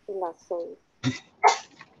 2 y la 6.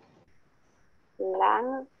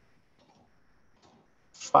 Land.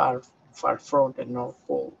 Far from the North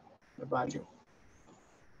Pole. The value.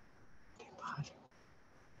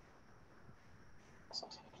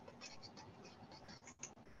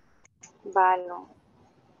 Valo.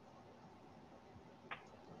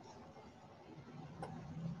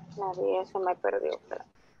 La 10 se me perdió. Pero...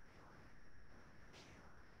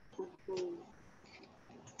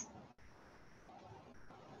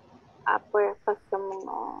 pues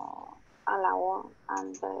pasémonos a la 1.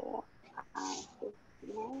 André.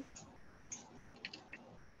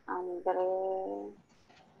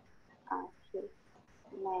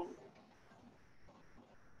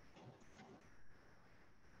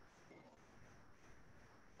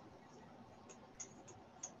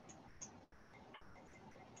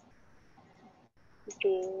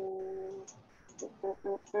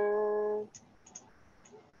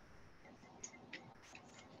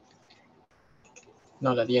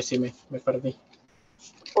 No, la 10 sí me perdí.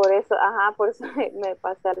 Por eso, ajá, por eso me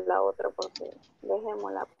pasé a la otra, porque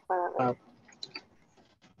dejémosla para ver. Ah,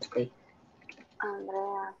 ok.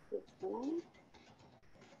 Andrea Cisne.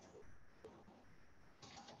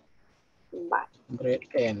 Vale. Andre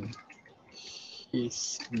and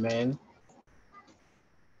his men.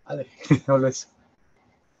 Vale, no lo es.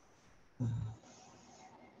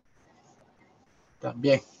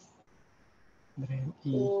 También. Andre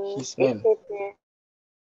y his men.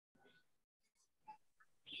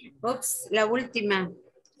 Ups, la última.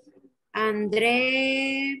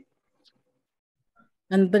 André.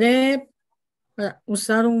 Para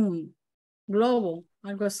usar un globo,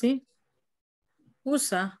 algo así.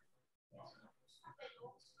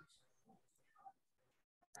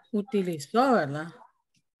 Utilizó, ¿verdad?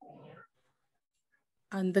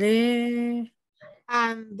 Andrés.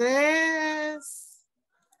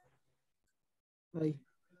 Ay.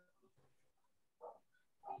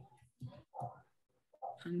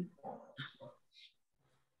 Andrés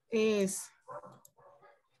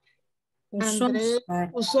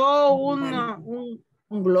usó un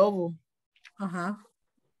globo. Ajá.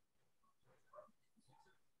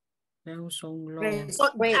 Usó un globo.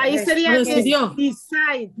 Ahí sería decidió.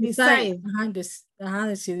 Decide. Ajá,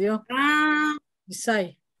 decidió.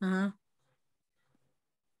 Decide. Ajá.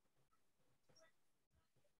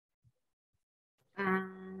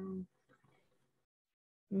 Ajá.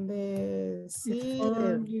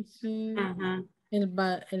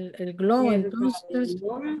 El globo, entonces.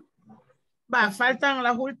 Faltan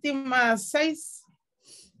las últimas 6.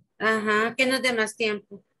 Ajá, que nos dé más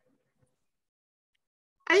tiempo.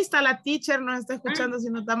 Ahí está la teacher, nos está escuchando si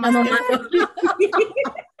nos da más tiempo.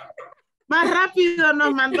 Más rápido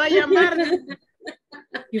nos mandó a llamar.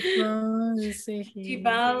 The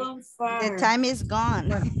time is gone.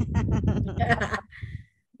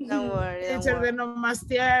 Don't worry. Teacher, denos más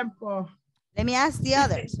tiempo. Let me ask the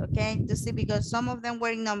others, okay, to see, because some of them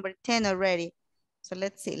were in number 10 already. So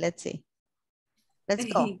let's see. Let's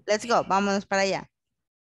go. Vámonos para allá.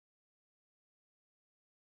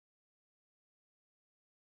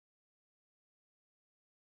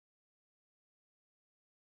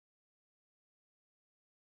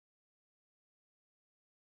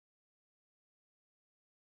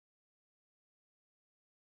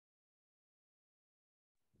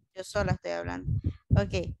 Yo sola estoy hablando.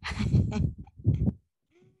 Okay.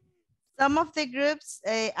 Some of the groups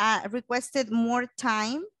requested more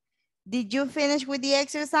time. Did you finish with the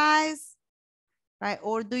exercise? Right,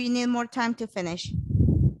 or do you need more time to finish?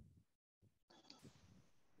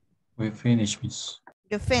 We finished, Miss.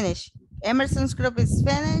 You finished. Emerson's group is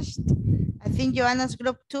finished. I think Joanna's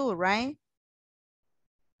group too, right?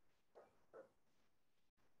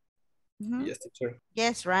 Yes, teacher.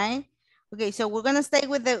 Yes, right? Okay, so we're gonna stay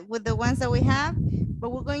with the ones that we have,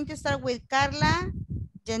 but we're going to start with Carla,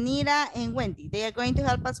 Janira, and Wendy. They are going to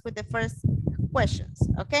help us with the first questions,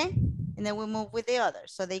 okay? And then we'll move with the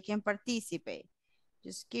others so they can participate.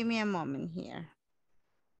 Just give me a moment here.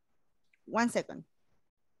 1 second.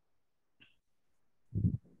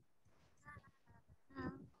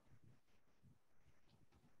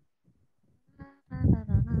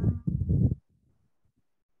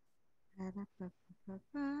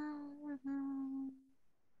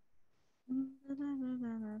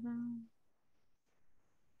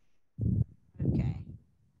 Okay.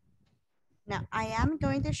 Now I am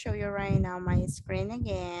going to show you right now my screen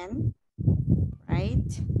again,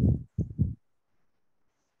 right?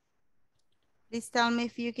 Please tell me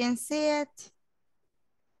if you can see it.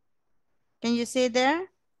 Can you see it there?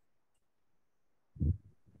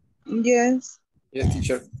 Yes. Yes,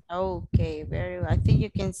 teacher. Okay, very well. I think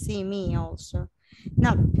you can see me also.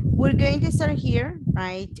 Now, we're going to start here,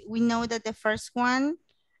 right? We know that the first one,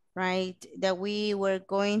 right, that we were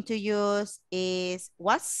going to use is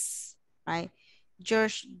was, right?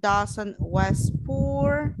 George Dawson was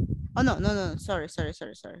poor. Oh, no, sorry.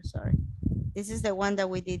 This is the one that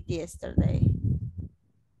we did yesterday.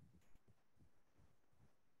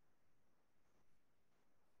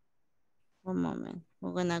 One moment,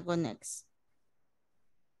 we're gonna go next.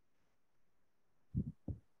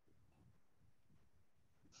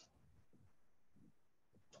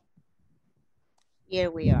 Here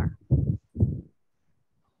we are.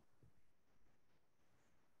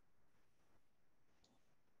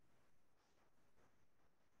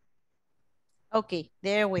 Okay,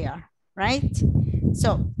 there we are, right?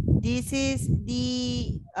 So this is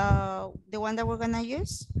the one that we're gonna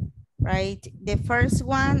use, right? The first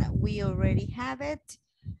one, we already have it,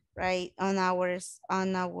 right? On our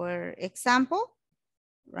example,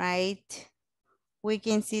 right? We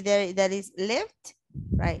can see there that is lived,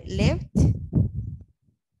 right? Lived.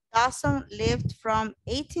 Dawson lived from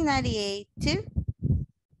 1898 to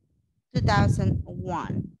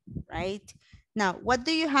 2001, right? Now, what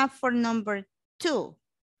do you have for number 2,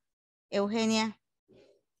 Eugenia?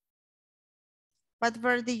 What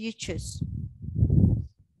verb did you choose?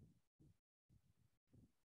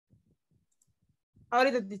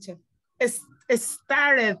 Ahorita, teacher.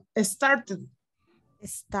 Started.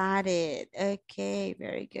 Started. Okay,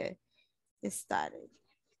 very good. Started.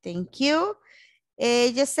 Thank you.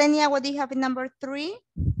 Yesenia, what do you have in number 3?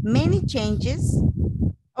 Many changes.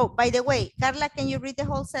 Oh, by the way, Carla, can you read the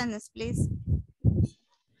whole sentence, please?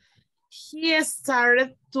 He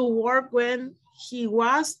started to work when he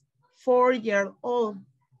was 4 years old.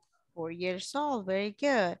 4 years old, very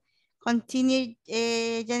good. Continue,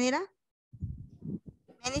 Janira.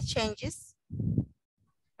 Many changes.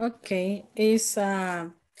 Okay, is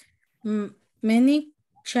many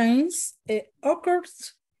changes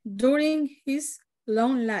occurs during his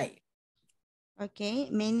long life. Okay,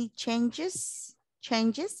 many changes,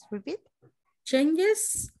 repeat.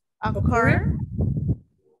 Changes occur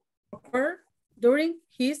during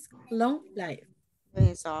his long life.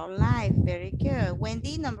 His whole life, very good.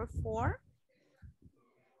 Wendy, number 4.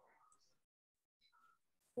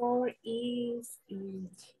 4 is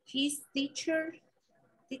his teacher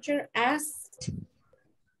asked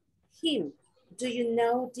him, do you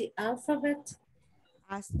know the alphabet?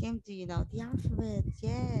 Ask him, do you know the alphabet?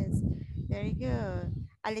 Yes, very good.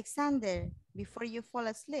 Alexander, before you fall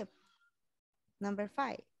asleep, number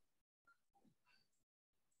 5.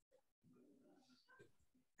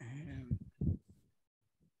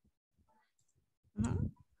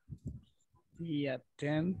 He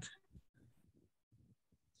attempted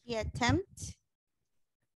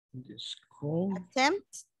the school.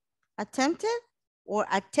 Attempted or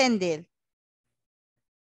attended?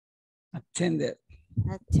 Attended.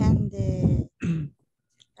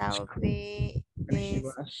 That would be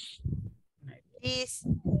this.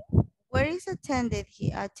 Where is attended?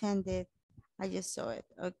 He attended. I just saw it.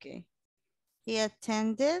 Okay. He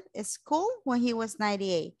attended a school when he was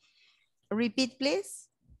 98. Repeat, please.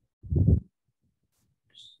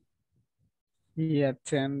 He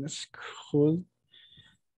attended school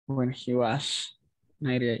when he was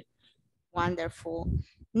 98. Wonderful.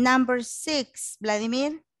 Number 6,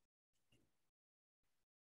 Vladimir.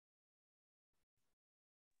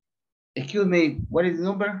 Excuse me, what is the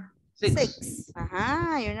number? 6. 6.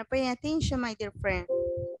 You're not paying attention, my dear friend.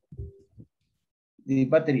 The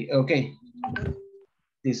battery, okay.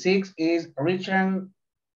 The 6 is Richard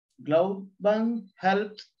Glauban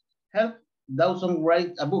help Dawson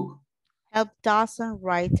write a book. Help Dawson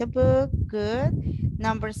write a book. Good.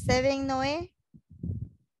 Number 7, Noe.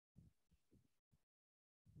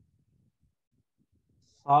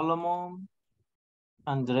 Solomon,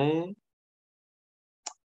 Andre,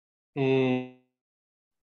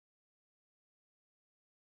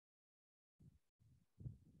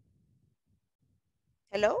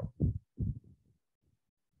 Hello?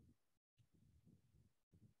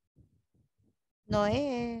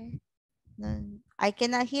 Noe. No, I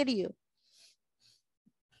cannot hear you.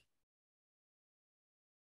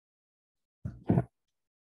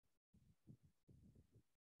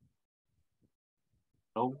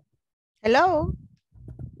 Hello. Hello?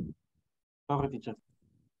 Sorry, teacher.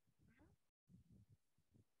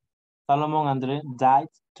 Solomon Andre died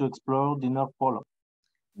to explore the North Pole.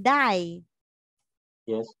 Die.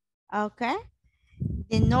 Yes. Okay.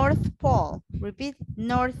 The North Pole. Repeat,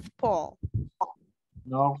 North Pole.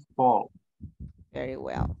 North Pole. Very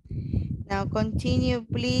well. Now continue,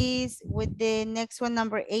 please, with the next one,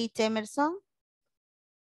 number 8, Emerson.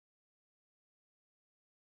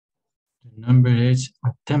 The number 8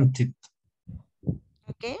 attempted.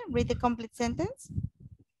 Okay, read the complete sentence.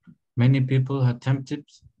 Many people attempted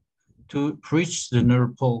to reach the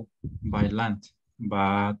North Pole by land,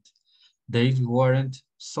 but they weren't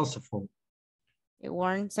successful. They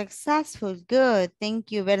weren't successful. Good.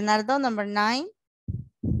 Thank you. Bernardo, number 9.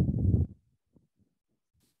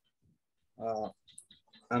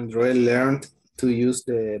 Andre learned to use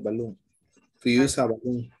the balloon. To use a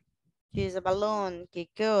balloon. Use a balloon. Okay,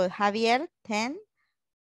 good. Javier, 10.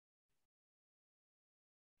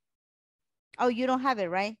 Oh, you don't have it,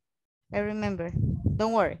 right? I remember.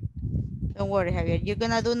 Don't worry. Don't worry, Javier. You're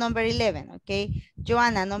going to do number 11, okay?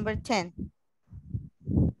 Joanna, number 10.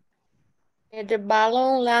 The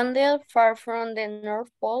balloon landed far from the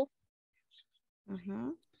North Pole.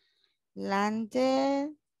 Landed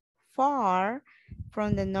far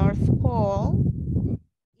from the North Pole.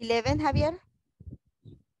 11, Javier.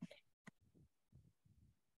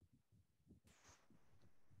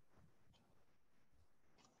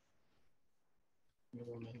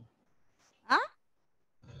 Huh?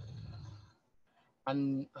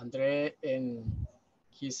 And Andre and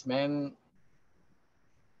his men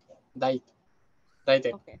died.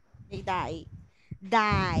 Okay, they died.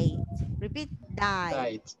 Died. Repeat,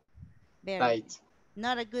 died. Died.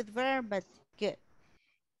 Not a good verb, but good.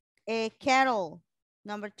 Carol,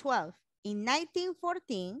 number 12. In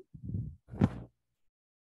 1914.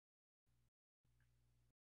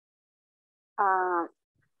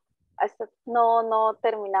 No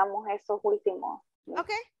terminamos esos últimos.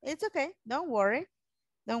 Okay, it's okay. Don't worry.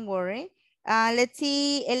 Don't worry. Let's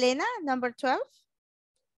see, Elena, number 12.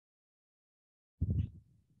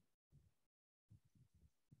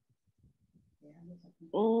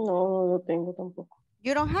 No tengo tampoco.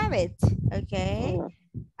 You don't have it. Okay. No.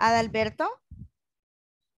 Adalberto.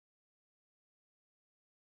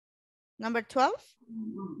 Number 12.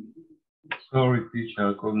 Sorry, teacher,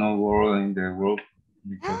 I could not work in the work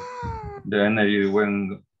because the energy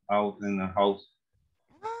went out in the house.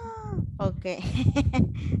 Okay.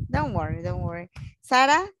 Don't worry, don't worry.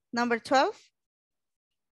 Sarah, number 12.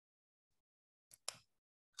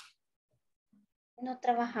 No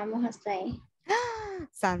trabajamos hasta ahí.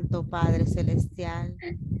 Santo Padre Celestial.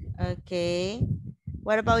 Okay.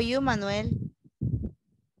 What about you, Manuel?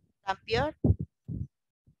 ¿Tan peor?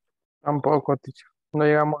 Tampoco, teacher. No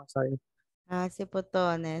llegamos hasta ahí. Sí,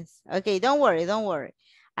 potones. Okay, don't worry, don't worry.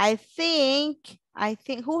 I think,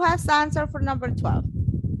 who has answer for number 12?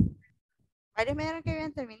 Varios me dijeron que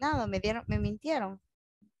habían terminado, me mintieron.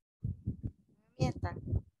 Me mientan.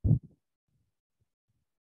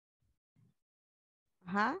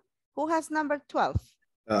 Who has number 12?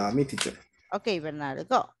 Me, teacher. Okay, Bernardo,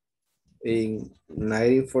 go. In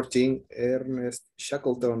 1914, Ernest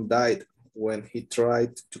Shackleton died when he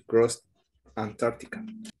tried to cross Antarctica.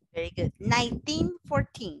 Very good.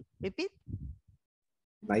 1914. Repeat.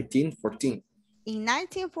 1914. In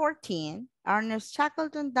 1914, Ernest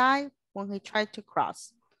Shackleton died when he tried to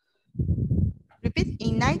cross. Repeat.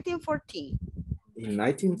 In 1914. In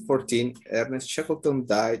 1914, Ernest Shackleton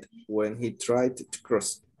died when he tried to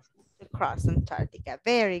cross. To cross Antarctica.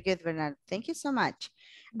 Very good, Bernardo. Thank you so much.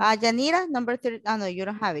 Yanira, number 13. Oh, no, you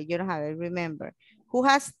don't have it. You don't have it. Remember. Who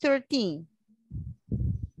has 13?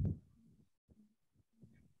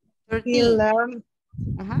 13. He learned.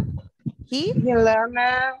 He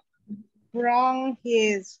learned from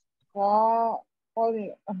his Oh,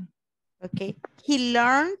 Okay. He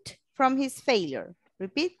learned from his failure.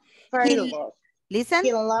 Repeat. failure. Listen.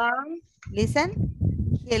 He learned. Listen.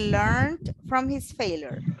 He learned from his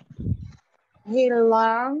failure. He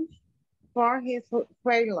learned from his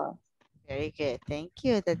failure. Very good. Thank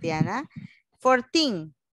you, Tatiana.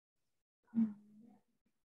 14.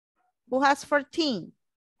 Who has 14?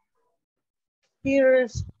 He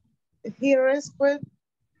rescued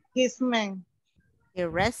his man. He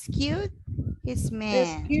rescued his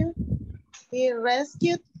man. He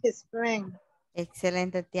rescued his man.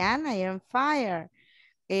 Excellent, Tatiana. You're on fire.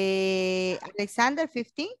 Alexander,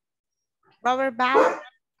 15. Robert Ballard.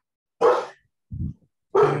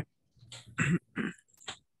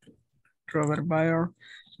 Robert Bayer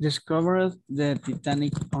discovered the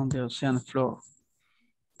Titanic on the ocean floor.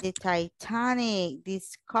 The Titanic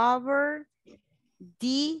discovered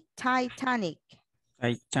the Titanic.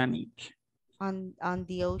 Titanic. On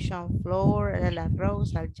the ocean floor, la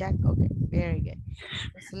Rose, al Jack. Okay, very good.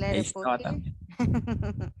 Let's let it put here.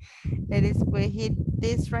 Let us put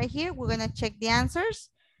this right here. We're gonna check the answers.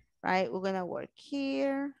 Right, we're gonna work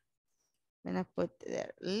here. I'm gonna put the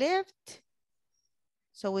left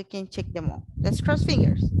so we can check them all. Let's cross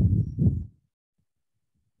fingers.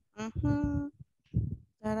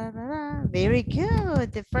 Very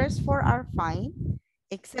good. The first four are fine.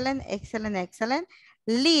 Excellent, excellent, excellent.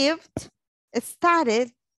 Lived,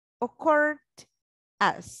 started, occurred,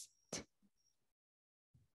 asked.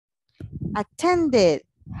 Attended,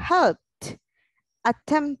 helped,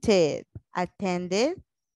 attempted, attended,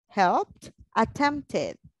 helped,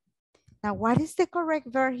 attempted. Now, what is the correct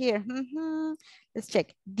verb here? Let's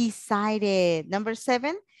check. Decided. Number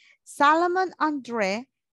 7, Solomon Andre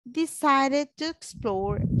decided to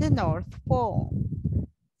explore the North Pole.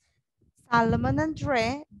 Solomon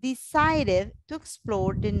Andre decided to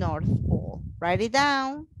explore the North Pole. Write it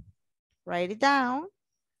down. Write it down.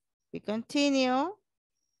 We continue.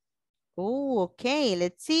 Oh, okay.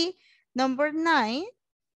 Let's see. Number 9,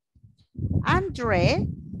 Andre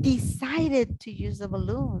decided to use a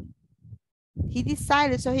balloon. He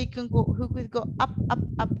decided so he could go up, up,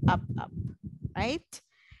 up, up, up, right?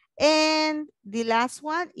 And the last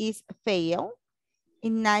one is fail.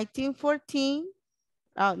 In 1914,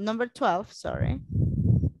 number 12, sorry.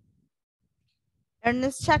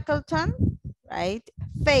 Ernest Shackleton, right?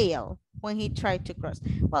 Fail when he tried to cross.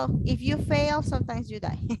 Well, if you fail, sometimes you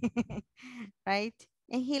die, right?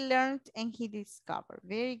 And he learned and he discovered.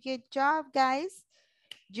 Very good job, guys.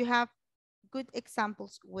 You have good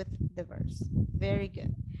examples with the verbs. Very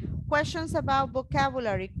good. Questions about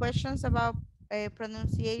vocabulary, questions about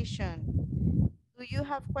pronunciation. Do you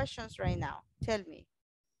have questions right now? Tell me.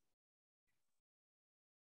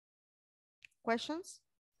 Questions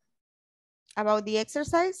about the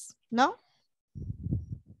exercise? No?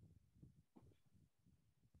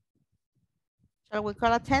 Shall we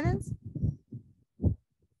call attendance?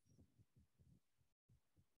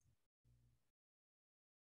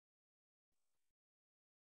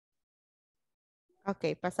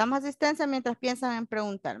 Ok, pasamos asistencia mientras piensan en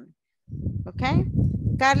preguntarme. Ok.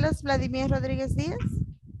 Carlos Vladimir Rodríguez Díaz.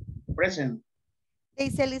 Present.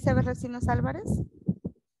 Daisy Elizabeth Recinos Álvarez.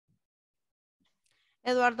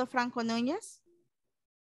 Eduardo Franco Núñez.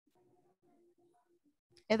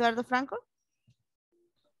 Eduardo Franco.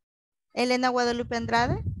 Elena Guadalupe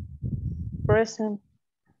Andrade. Present.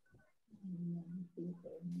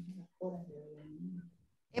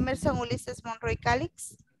 Emerson Ulises Monroy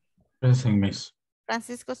Calix. Present, Miss.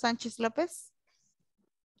 Francisco Sánchez López.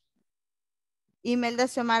 Imelda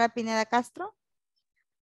Xiomara Pineda Castro.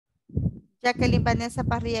 Jacqueline Vanessa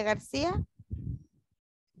Parrilla García.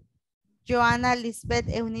 Joana Lisbeth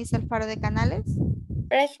Eunice Alfaro de Canales.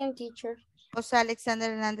 Present, teacher. José Alexander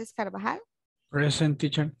Hernández Carvajal. Present,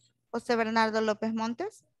 teacher. José Bernardo López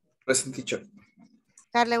Montes. Present, teacher.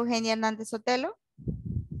 Carla Eugenia Hernández Sotelo.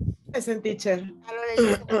 Present, teacher. Carlos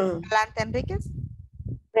Elizabeth Galante Enríquez.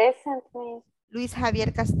 Present, Miss. Luis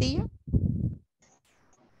Javier Castillo.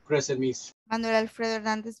 Present, Miss. Manuel Alfredo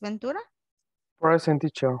Hernández Ventura. Present,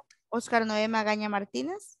 teacher. Oscar Noé Magaña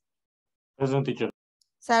Martínez. Present, teacher.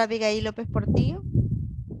 Sara Abigail López Portillo.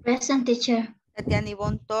 Present, teacher. Tatiana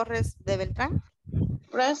Ivonne Torres de Beltrán.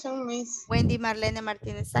 Present, Miss. Wendy Marlene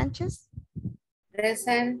Martínez Sánchez.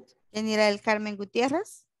 Present. Yanira del Carmen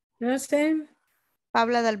Gutiérrez. Present.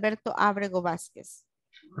 Pabla de Alberto Ábrego Vázquez.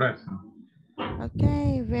 Present.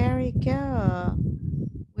 Okay, very good.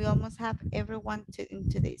 We almost have everyone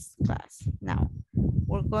into this class. Now,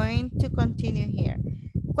 we're going to continue here.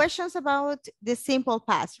 Questions about the simple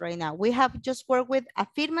past right now. We have just worked with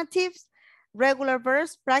affirmatives, regular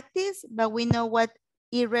verbs, practice, but we know what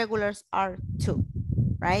irregulars are too.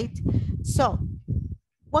 right? So,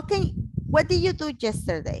 what did you do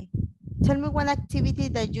yesterday? Tell me one activity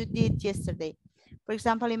that you did yesterday. For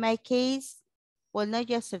example, in my case, well, not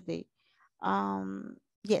yesterday.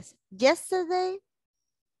 Yes, yesterday,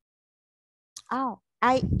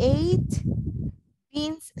 I ate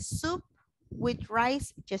beans soup with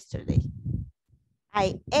rice yesterday.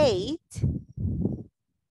 I ate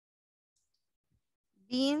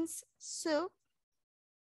beans soup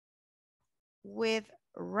with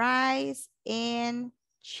rice and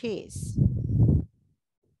cheese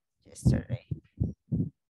yesterday.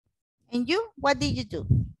 And you, what did you do?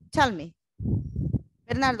 Tell me.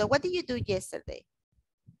 Bernardo, what did you do yesterday?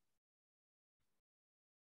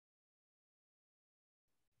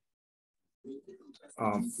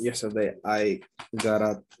 Yesterday I got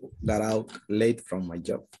out late from my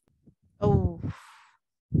job. Oh,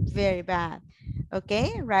 very bad.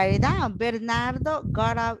 Okay, write it down. Bernardo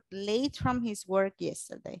got out late from his work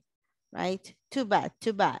yesterday, right? Too bad,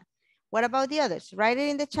 too bad. What about the others? Write it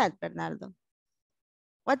in the chat, Bernardo.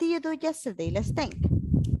 What did you do yesterday? Let's think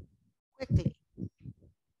quickly.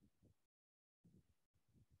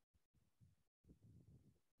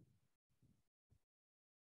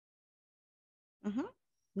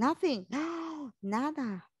 Nothing.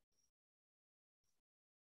 Nada.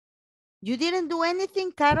 You didn't do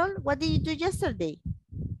anything, Carol? What did you do yesterday?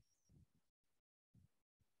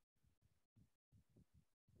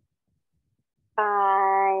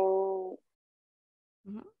 I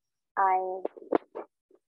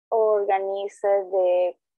organized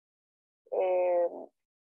the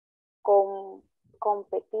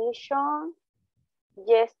competition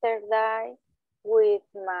yesterday with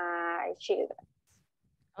my children.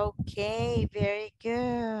 Okay, very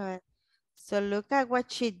good. So look at what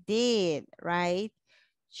she did, right?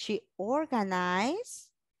 She organized,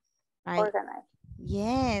 right? Organized.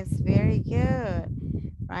 Yes, very good,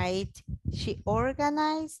 right? She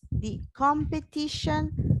organized the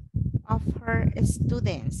competition of her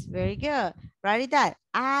students. Very good. Write it down.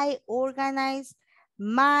 I organized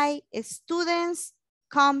my students'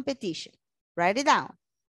 competition. Write it down.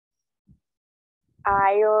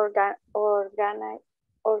 I organize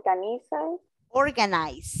a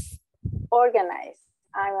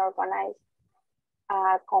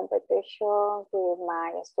competition with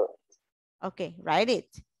my students. Okay, write it.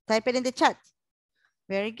 Type it in the chat.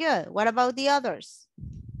 Very good. What about the others?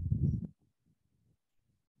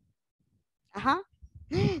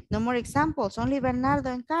 No more examples. Only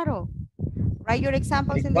Bernardo and Caro. Write your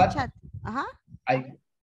examples in the chat. I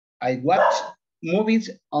watch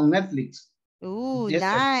movies on Netflix. Ooh,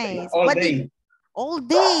 yesterday, nice. All day. All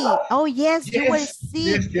day. Oh, yes, you were Yes,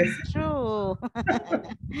 sick. yes. It's true.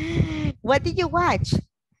 What did you watch?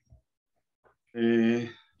 Me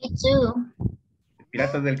too.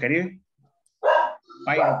 Piratas del Caribe.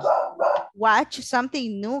 Pirates. Watch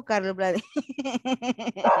something new, Carlos.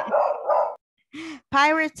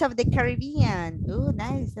 Pirates of the Caribbean. Oh,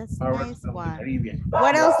 nice. That's a nice one.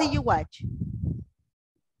 What else did you watch?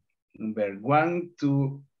 Number 1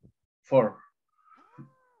 to 4.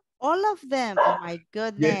 All of them. Oh my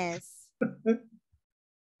goodness. Yes.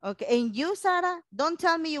 Okay, and you, Sarah, don't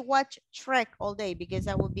tell me you watch Shrek all day because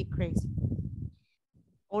that would be crazy.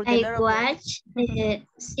 Or I watch the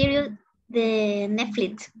series, the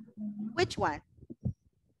Netflix. Which one?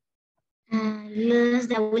 Los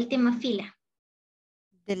de última fila.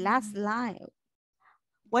 The Last Line.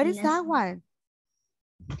 What is that one?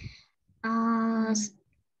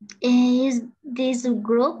 Is this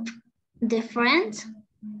group, the friends,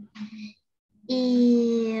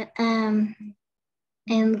 and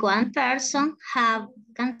one person have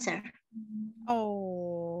cancer.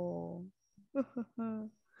 Oh.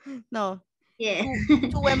 No. Yeah.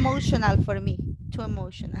 Too emotional for me. Too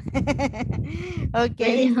emotional.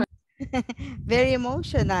 Okay. Very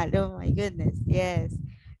emotional. Oh my goodness. Yes.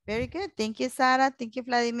 Very good. Thank you, Sarah. Thank you,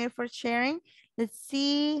 Vladimir, for sharing. Let's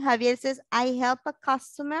see. Javier says, I help a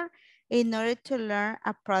customer in order to learn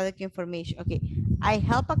a product information. Okay. I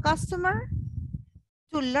help a customer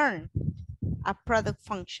to learn a product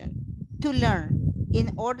function. To learn.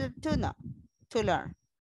 In order to know. To learn.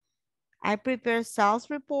 I prepared sales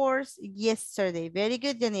reports yesterday. Very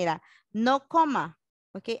good, Yanira. No comma.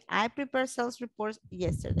 Okay. I prepared sales reports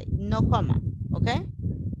yesterday. No comma. Okay.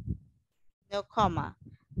 No comma.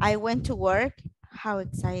 I went to work. How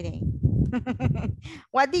exciting.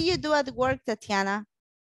 What did you do at work, Tatiana?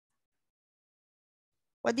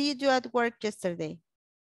 What did you do at work yesterday?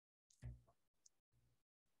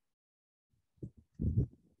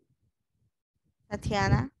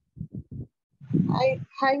 Tatiana? Hi,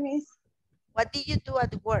 Miss. What did you do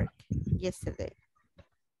at work yesterday?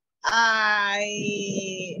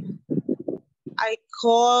 I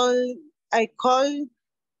call my client.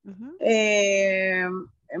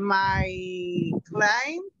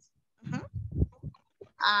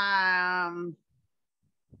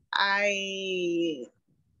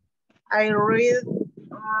 I read.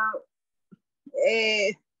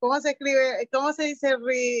 ¿Cómo se escribe? ¿Cómo se dice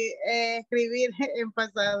escribir en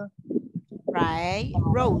pasado? Right,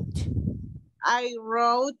 wrote. I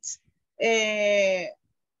wrote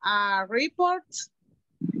a report.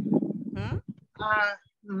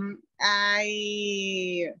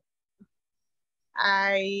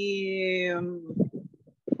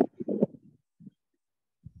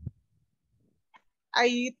 I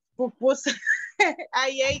eat pupusas.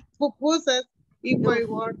 I ate pupusas in my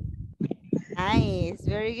work. Nice,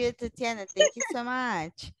 very good, Tatiana. Thank you so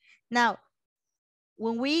much. Now,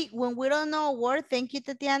 when we don't know a word, thank you,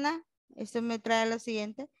 Tatiana. Esto me trae lo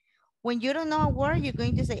siguiente. When you don't know a word, you're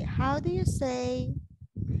going to say, how do you say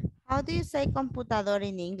computador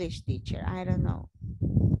in English, teacher? I don't know.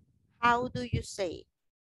 How do you say?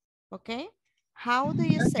 Okay? How do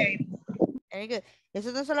you say? Very good.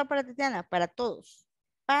 Eso no es solo para Tatiana, para todos.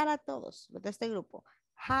 Para todos de este grupo.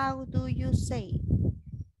 How do you say?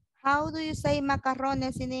 How do you say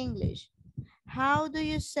macarrones in English? How do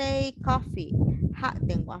you say coffee?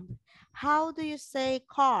 How do you say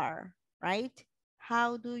car, right?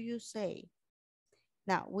 How do you say?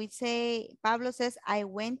 Now, we say, Pablo says, I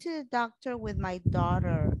went to the doctor with my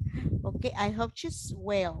daughter. Okay, I hope she's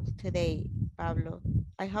well today, Pablo.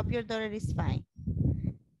 I hope your daughter is fine.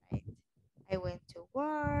 Right. I went to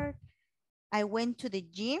work. I went to the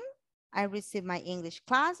gym. I received my English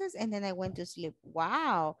classes, and then I went to sleep.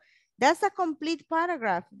 Wow, that's a complete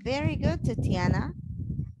paragraph. Very good, Tatiana.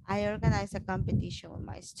 I organized a competition with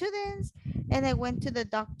my students, and I went to the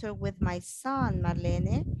doctor with my son,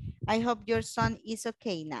 Marlene. I hope your son is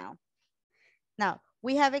okay now. Now,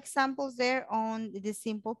 we have examples there on the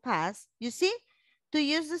simple past. You see, to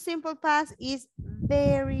use the simple past is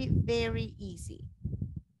very, very easy,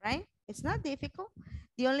 right? It's not difficult.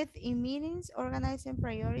 The only in meetings, organizing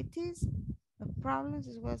priorities, the problems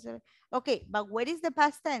as well as okay, but what is the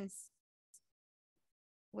past tense?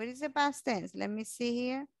 What is the past tense? Let me see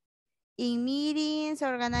here. In meetings,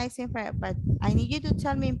 organizing, but I need you to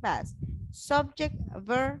tell me in past. Subject,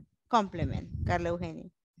 verb, complement. Carla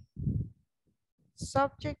Eugenia.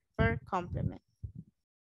 Subject, verb, complement.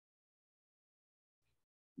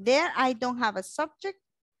 There, I don't have a subject.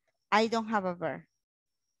 I don't have a verb.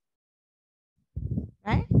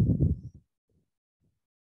 Right?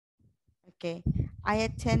 Okay. I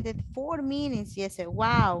attended 4 meetings yesterday.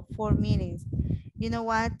 Wow, 4 meetings. You know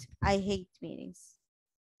what? I hate meetings.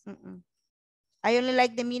 I only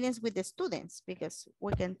like the meetings with the students because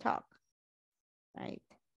we can talk. Right?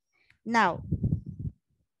 Now,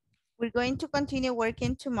 we're going to continue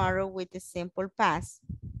working tomorrow with the simple past.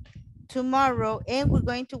 Tomorrow, and we're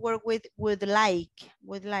going to work with like,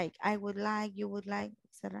 I would like, you would like,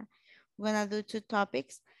 etc. We're gonna do 2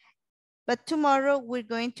 topics. But tomorrow, we're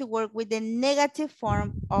going to work with the negative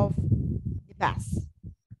form of the past.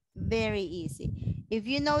 Very easy. If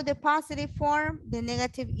you know the positive form, the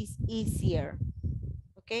negative is easier.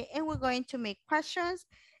 Okay, and we're going to make questions,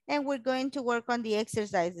 and we're going to work on the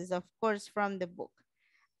exercises, of course, from the book.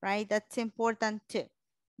 Right? That's important too,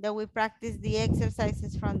 that we practice the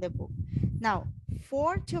exercises from the book. Now,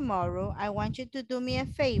 for tomorrow, I want you to do me a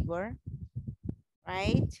favor,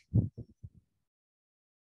 right?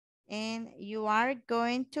 And you are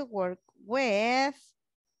going to work with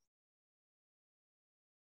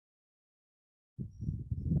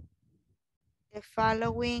the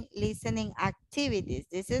following listening activities.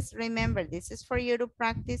 This is, remember, this is for you to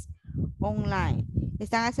practice online.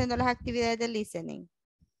 ¿Están haciendo las actividades de listening?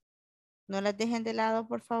 No las dejen de lado,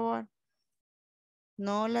 por favor.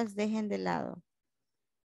 No las dejen de lado.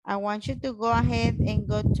 I want you to go ahead and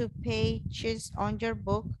go to pages on your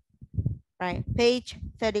book, right? Page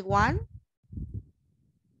 31,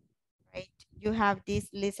 right? You have these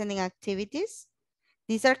listening activities.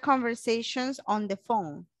 These are conversations on the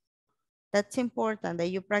phone. That's important that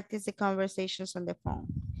you practice the conversations on the phone.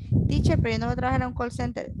 Teacher, pero yo no voy a trabajar en un call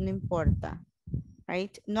center. No importa,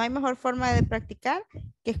 right? No hay mejor forma de practicar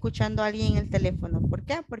que escuchando a alguien en el teléfono. ¿Por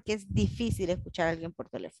qué? Porque es difícil escuchar a alguien por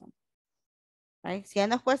teléfono. Right? Si ya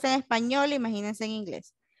nos cuesta en español, imagínense en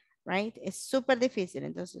inglés. Right? Es súper difícil.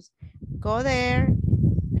 Entonces, go there.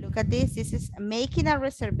 Look at this. This is making a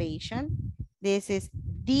reservation. This is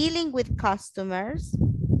dealing with customers.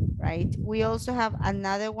 Right? We also have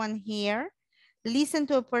another one here. Listen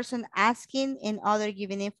to a person asking and other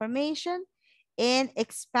giving information. And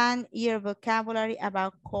expand your vocabulary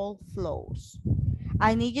about call flows.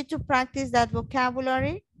 I need you to practice that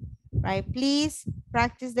vocabulary, right? Please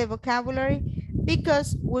practice the vocabulary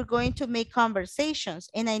because we're going to make conversations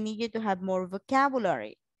and I need you to have more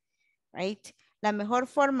vocabulary, right? La mejor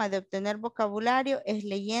forma de obtener vocabulario es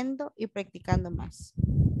leyendo y practicando más,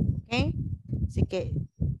 ¿ok? Así que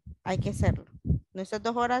hay que hacerlo. Nuestras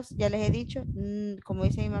 2 horas, ya les he dicho, como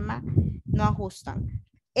dice mi mamá, no ajustan.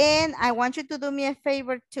 And I want you to do me a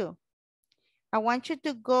favor too. I want you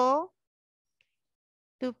to go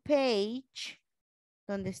to page,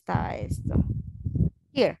 ¿dónde está esto?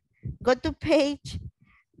 Here, go to page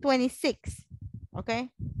 26, okay?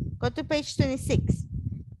 Go to page 26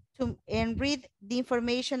 and read the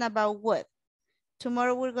information about what.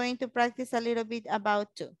 Tomorrow we're going to practice a little bit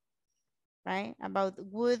about to, right? About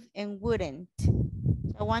would and wouldn't.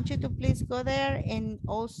 So I want you to please go there and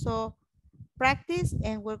also practice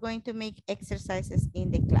and we're going to make exercises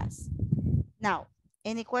in the class. Now,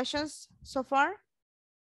 any questions so far?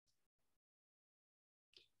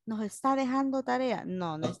 ¿Nos está dejando tarea?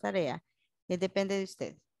 No, no es tarea. Depende de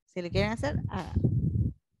usted. Si lo quieren hacer,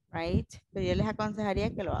 hagan. Right? Pero yo les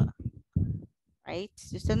aconsejaría que lo hagan. Right?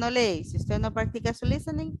 Si usted no lee, si usted no practica su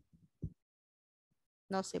listening,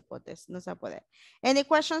 no se puede, no se puede. Any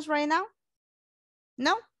questions right now?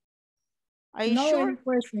 No? Are you sure?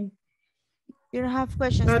 Question. You don't have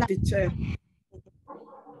questions No, now. teacher.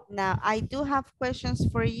 Now, I do have questions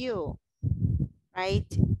for you, right?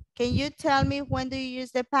 Can you tell me when do you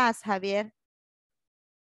use the past, Javier?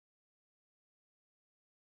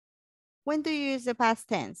 When do you use the past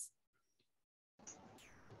tense?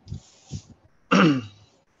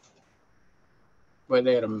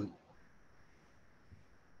 Whether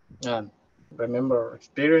remember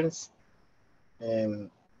experience and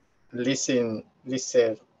list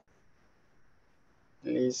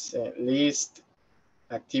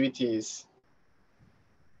activities,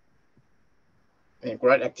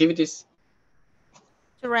 great activities.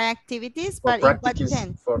 To write activities, For but in what practice,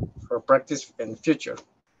 tense? for practice in the future.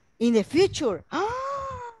 In the future.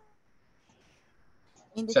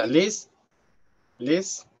 In the So future.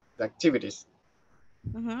 list the activities.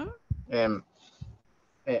 Mm-hmm.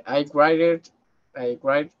 I graded I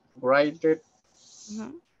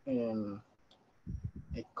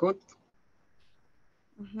could.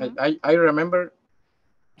 Mm-hmm. I remember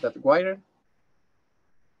that water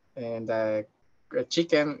and a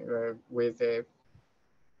chicken with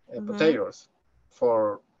potatoes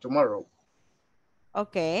for tomorrow.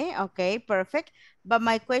 Okay, okay, perfect. But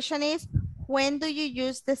my question is, when do you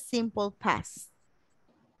use the simple past?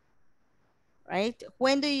 Right?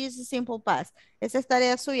 When do you use the simple past? Esa es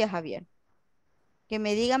tarea suya, Javier. Que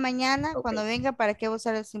me diga mañana cuando venga para qué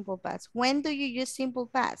usar el simple past. When do you use simple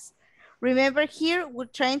past? Remember here, we're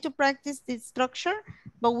trying to practice the structure,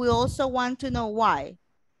 but we also want to know why.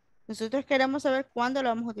 Nosotros queremos saber cuándo lo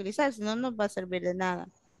vamos a utilizar, si no nos va a servir de nada.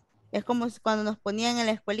 Es como cuando nos ponían en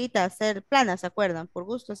la escuelita a hacer planas, ¿se acuerdan? Por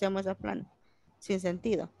gusto hacíamos esas planas, sin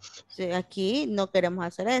sentido. Aquí no queremos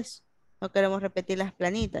hacer eso. No queremos repetir las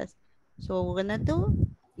planitas. So what we're gonna do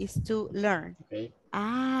is to learn. Okay.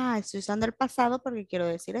 Estoy usando el pasado porque quiero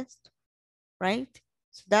decir esto. Right?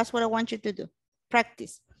 So that's what I want you to do.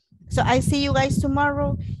 Practice. So I see you guys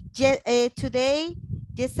tomorrow. Yesterday,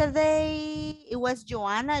 it was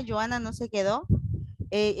Joanna. Joanna no se quedó.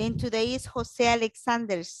 And today is Jose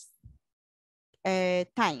Alexander's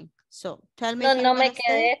time. So tell me. No me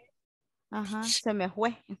quedé. Ajá, se me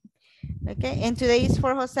fue. Okay, and today is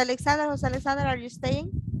for Jose Alexander. Jose Alexander, are you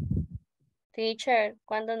staying? Teacher,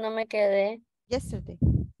 ¿cuándo no me quedé? Yesterday.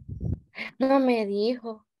 No me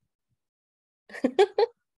dijo.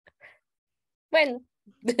 Bueno.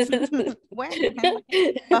 Bueno.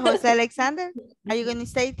 But Jose Alexander, are you going to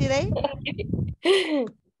stay today?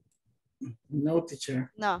 No,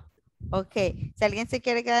 teacher. No. Ok. Si alguien se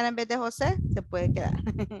quiere quedar en vez de José, se puede quedar.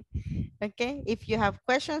 Ok. If you have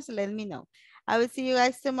questions, let me know. I will see you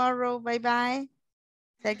guys tomorrow. Bye bye.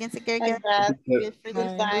 Si alguien se quiere quedar.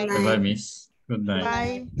 Goodbye, miss. Good night.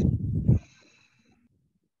 Bye.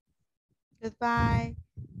 Goodbye.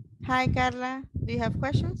 Hi, Carla. Do you have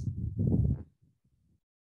questions?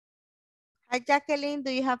 Hi, Jacqueline.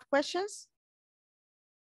 Do you have questions?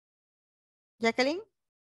 Jacqueline?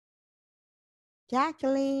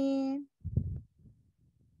 Jacqueline?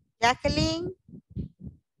 Jacqueline?